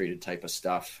want to be treated type of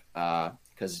stuff.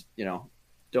 Because,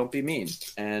 don't be mean.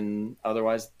 And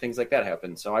otherwise things like that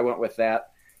happen. So I went with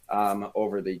that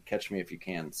over the Catch Me If You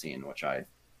Can scene, which I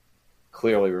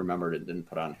clearly remembered and didn't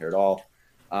put on here at all.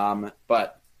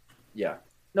 But yeah,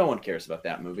 no one cares about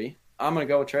that movie. I'm going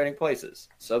to go with Trading Places.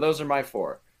 So those are my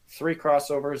 4. 3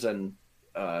 crossovers and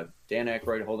Dan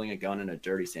Aykroyd holding a gun in a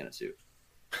dirty Santa suit.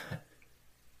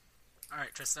 All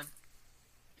right, Tristan.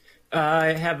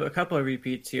 I have a couple of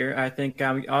repeats here. I think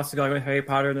I'm also going with Harry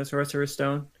Potter and the Sorcerer's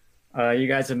Stone. You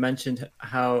guys have mentioned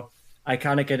how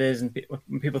iconic it is, and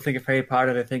when people think of Harry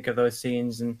Potter, they think of those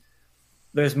scenes. And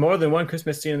there's more than one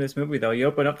Christmas scene in this movie, though. You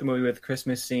open up the movie with a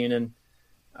Christmas scene,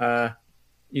 and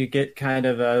you get kind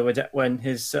of when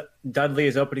his Dudley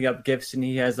is opening up gifts, and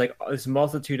he has like this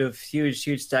multitude of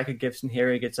huge stack of gifts, and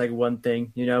Harry gets like one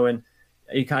thing, and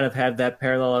you kind of have that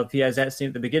parallel of he has that scene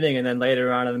at the beginning, and then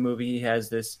later on in the movie he has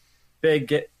this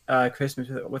big Christmas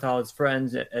with all his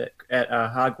friends at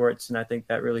Hogwarts, and I think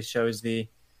that really shows the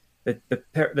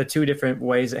 2 different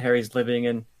ways that Harry's living.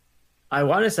 And I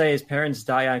want to say his parents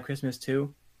die on Christmas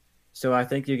too. So I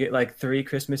think you get like 3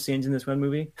 Christmas scenes in this one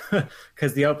movie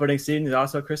because the opening scene is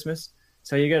also Christmas.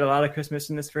 So you get a lot of Christmas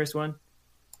in this first one.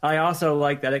 I also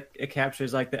like that it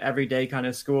captures like the everyday kind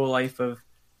of school life of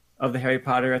the Harry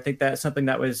Potter. I think that's something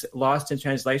that was lost in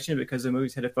translation because the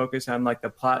movies had to focus on like the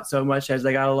plot so much as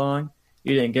they got along.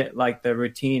 You didn't get like the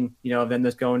routine, of them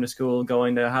just going to school,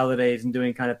 going to holidays and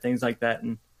doing kind of things like that.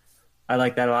 And I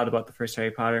like that a lot about the first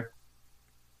Harry Potter.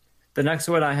 The next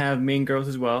one I have Mean Girls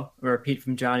as well, a repeat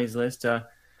from Johnny's list. I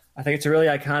think it's a really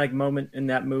iconic moment in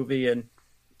that movie, and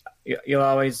you'll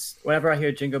always, whenever I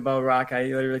hear Jingle Bell Rock, I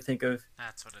literally think of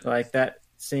that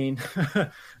scene.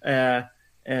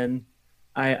 And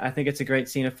I think it's a great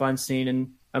scene, a fun scene,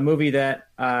 and a movie that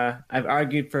I've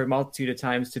argued for a multitude of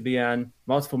times to be on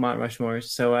multiple Mount Rushmores.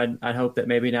 So I'd hope that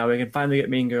maybe now we can finally get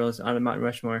Mean Girls on a Mount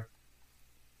Rushmore.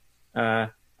 A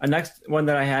next one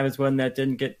that I have is one that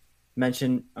didn't get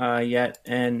mentioned yet,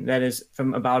 and that is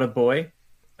from About a Boy.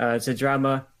 It's a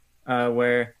drama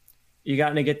where you got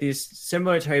to get these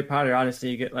similar to Harry Potter. Honestly,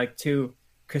 you get like 2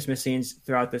 Christmas scenes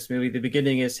throughout this movie. The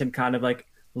beginning is him kind of like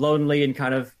lonely and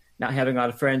kind of not having a lot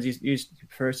of friends. He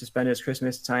prefers to spend his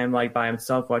Christmas time like by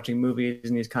himself watching movies,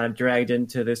 and he's kind of dragged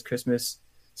into this Christmas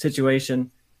situation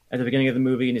at the beginning of the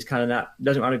movie, and he's kind of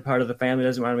doesn't want to be part of the family,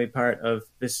 doesn't want to be part of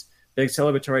this big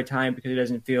celebratory time because he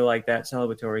doesn't feel like that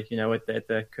celebratory, at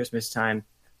the Christmas time.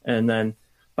 And then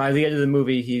by the end of the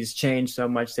movie, he's changed so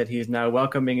much that he's now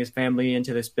welcoming his family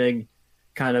into this big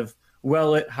kind of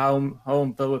well-lit home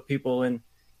filled with people, and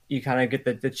you kind of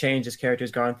get the change his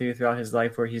character's gone throughout his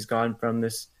life, where he's gone from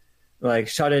this like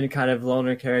shut-in kind of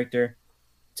loner character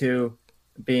to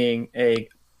being a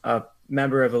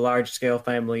member of a large-scale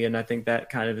family. And I think that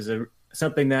kind of is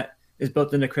something that is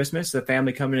built into Christmas, the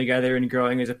family coming together and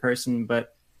growing as a person.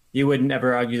 But you wouldn't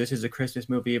ever argue this is a Christmas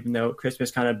movie, even though Christmas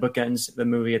kind of bookends the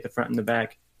movie at the front and the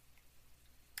back.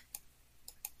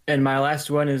 And my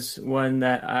last one is one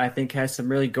that I think has some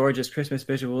really gorgeous Christmas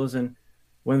visuals, and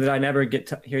one that I never get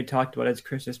to hear talked about as a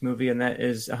Christmas movie, and that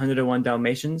is 101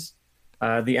 Dalmatians.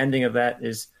 The ending of that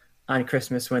is on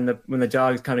Christmas when the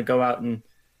dogs kind of go out and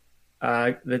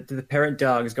the parent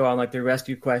dogs go on like their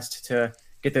rescue quest to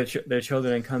get their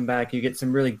children and come back. You get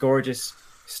some really gorgeous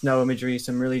snow imagery,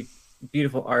 some really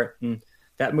beautiful art, and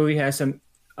that movie has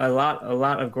a lot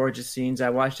of gorgeous scenes.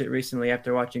 I watched it recently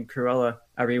after watching Cruella.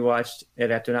 I rewatched it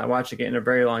after not watching it in a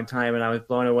very long time, and I was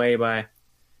blown away by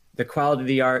the quality of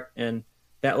the art. And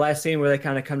that last scene where they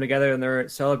kind of come together and they're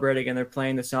celebrating and they're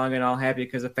playing the song and all happy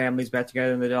because the family's back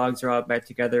together and the dogs are all back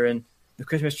together and the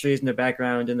Christmas trees in the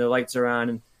background and the lights are on,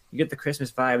 and you get the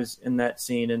Christmas vibes in that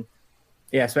scene. And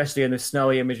yeah, especially in the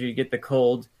snowy imagery, you get the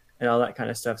cold and all that kind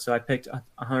of stuff. So I picked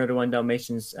 101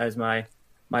 Dalmatians as my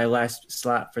last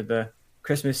slot for the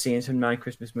Christmas scenes from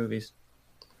non-Christmas movies.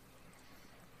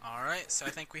 All right, so I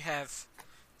think we have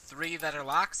 3 that are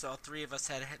locked. So all 3 of us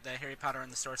had the Harry Potter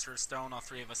and the Sorcerer's Stone. All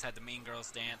 3 of us had the Mean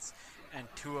Girls dance, and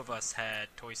 2 of us had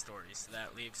Toy Story. So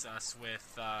that leaves us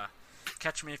with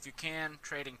Catch Me If You Can,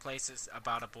 Trading Places,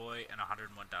 About a Boy, and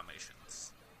 101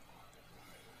 Dalmatians.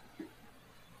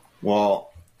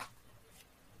 Well,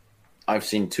 I've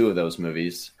seen 2 of those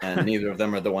movies, and neither of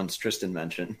them are the ones Tristan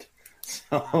mentioned.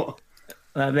 So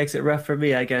that makes it rough for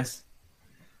me, I guess.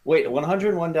 Wait,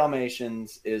 101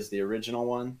 Dalmatians is the original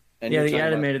one? And yeah, the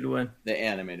animated one. The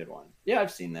animated one. Yeah,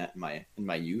 I've seen that in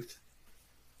my youth.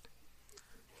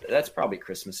 That's probably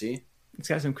Christmassy. It's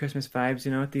got some Christmas vibes,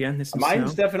 at the end. There's some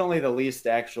Mine's snow. definitely the least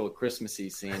actual Christmassy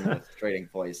scene with Trading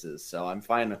Places, so I'm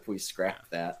fine if we scrap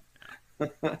that.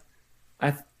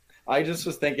 I just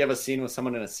was thinking of a scene with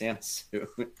someone in a Santa suit.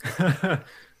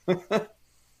 Pretty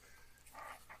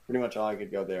much all I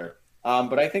could go there.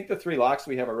 But I think the three locks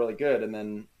we have are really good, and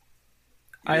then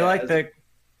I like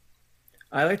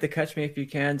the Catch Me If You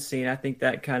Can scene. I think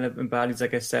that kind of embodies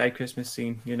like a sad Christmas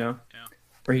scene, Yeah.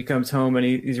 where he comes home and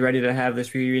he's ready to have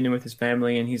this reunion with his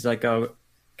family, and he's like, "Oh,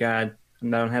 God, I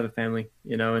don't have a family,"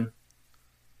 and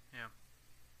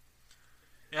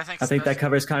Yeah, I think that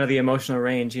covers kind of the emotional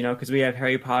range, because we have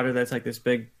Harry Potter that's like this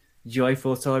big,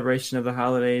 joyful celebration of the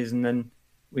holidays, and then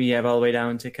we have all the way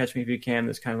down to Catch Me If You Can.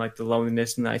 That's kind of like the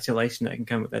loneliness and the isolation that can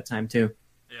come with that time too.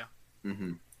 Yeah.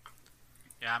 Mm-hmm.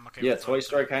 Yeah, I'm okay. Yeah, with Toy both.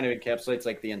 Story kind of encapsulates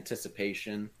like the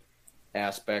anticipation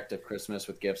aspect of Christmas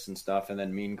with gifts and stuff, and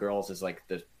then Mean Girls is like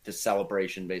the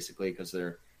celebration basically because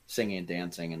they're singing and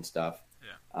dancing and stuff.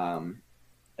 Yeah.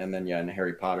 And then and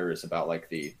Harry Potter is about like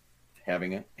the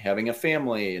having a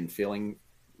family and feeling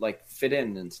like fit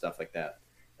in and stuff like that.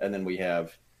 And then we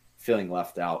have feeling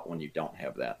left out when you don't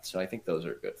have that. So I think those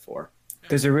are good for.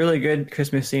 There's a really good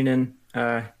Christmas scene in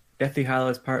Deathly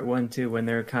Hallows Part 1 too, when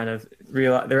they're kind of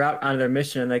they're out on their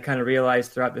mission and they kind of realize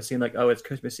throughout the scene like, oh, it's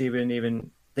Christmas Eve, and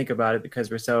even think about it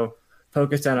because we're so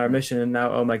focused on our mission, and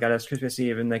now, oh my God, it's Christmas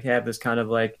Eve, and they have this kind of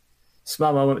like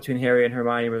small moment between Harry and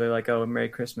Hermione where they're like, oh, Merry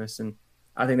Christmas. And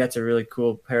I think that's a really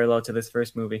cool parallel to this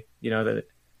first movie, that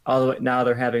all the way now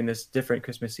they're having this different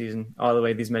Christmas season all the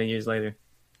way these many years later.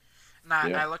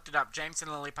 I looked it up. James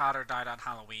and Lily Potter died on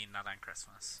Halloween, not on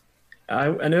Christmas. I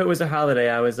knew it was a holiday.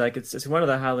 I was like, it's one of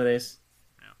the holidays.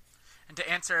 Yeah. And to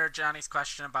answer Johnny's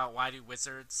question about why do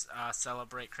wizards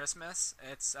celebrate Christmas,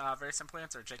 it's a very simple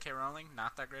answer. J.K. Rowling,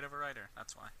 not that great of a writer.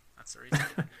 That's why. That's the reason.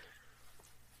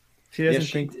 She doesn't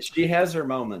think she has her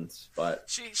moments, but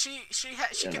she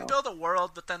can build a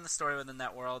world, but then the story within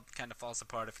that world kind of falls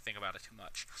apart if you think about it too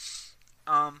much.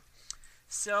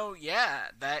 So yeah,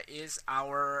 that is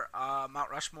our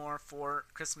Mount Rushmore for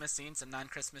Christmas scenes and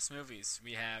non-Christmas movies.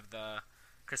 We have the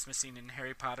Christmas scene in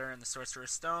Harry Potter and the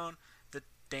Sorcerer's Stone, the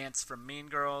dance from Mean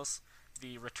Girls,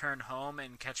 the return home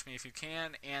in Catch Me If You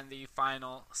Can, and the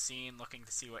final scene looking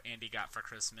to see what Andy got for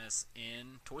Christmas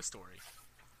in Toy Story.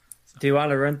 Do you want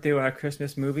to run through our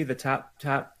Christmas movie, the top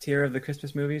tier of the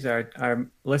Christmas movies, our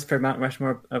list for Mount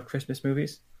Rushmore of Christmas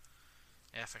movies?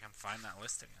 Yeah, if I can find that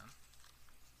list again.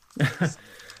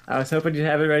 I was hoping you'd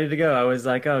have it ready to go. I was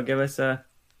like, oh, give us a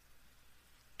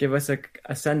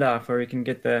send off where we can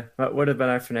get what would have been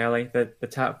our finale, the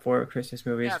top 4 Christmas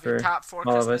movies for all of us. Yeah, the top 4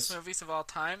 Christmas movies of all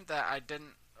time that I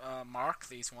didn't mark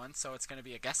these ones, so it's going to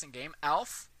be a guessing game.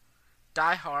 Elf,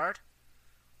 Die Hard,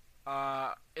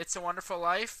 It's a Wonderful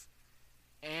Life,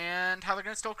 and How the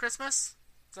Grinch Stole Christmas.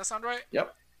 Does that sound right?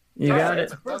 Yep. You got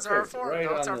it. Those are our 4. Right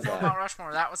Those are on our the 4 dot. Mount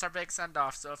Rushmore. That was our big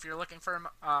send-off. So if you're looking for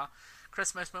a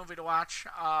Christmas movie to watch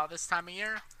this time of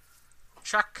year,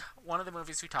 check one of the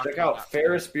movies we talked about. Check out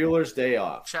Ferris Bueller's Day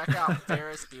Off. Check out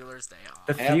Ferris Bueller's Day Off.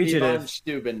 The Happy Fugitive. Von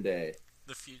Steuben Day.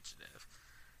 The Fugitive.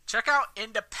 Check out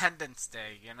Independence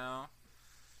Day,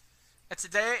 It's a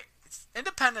day...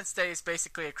 Independence Day is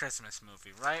basically a Christmas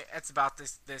movie, right? It's about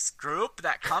this group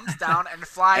that comes down and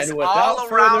flies And all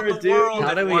without around further the ado, world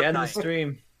How in do we one end the night.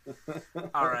 stream?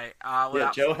 All right.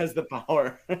 Yeah, Joe has the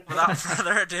power. Without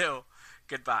further ado,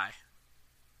 goodbye.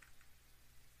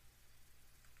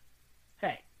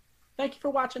 Hey, thank you for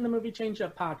watching the Movie Change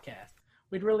Up podcast.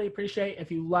 We'd really appreciate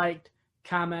if you liked,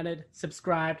 commented,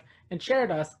 subscribed, and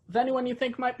shared us with anyone you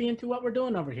think might be into what we're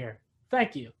doing over here.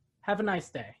 Thank you. Have a nice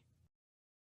day.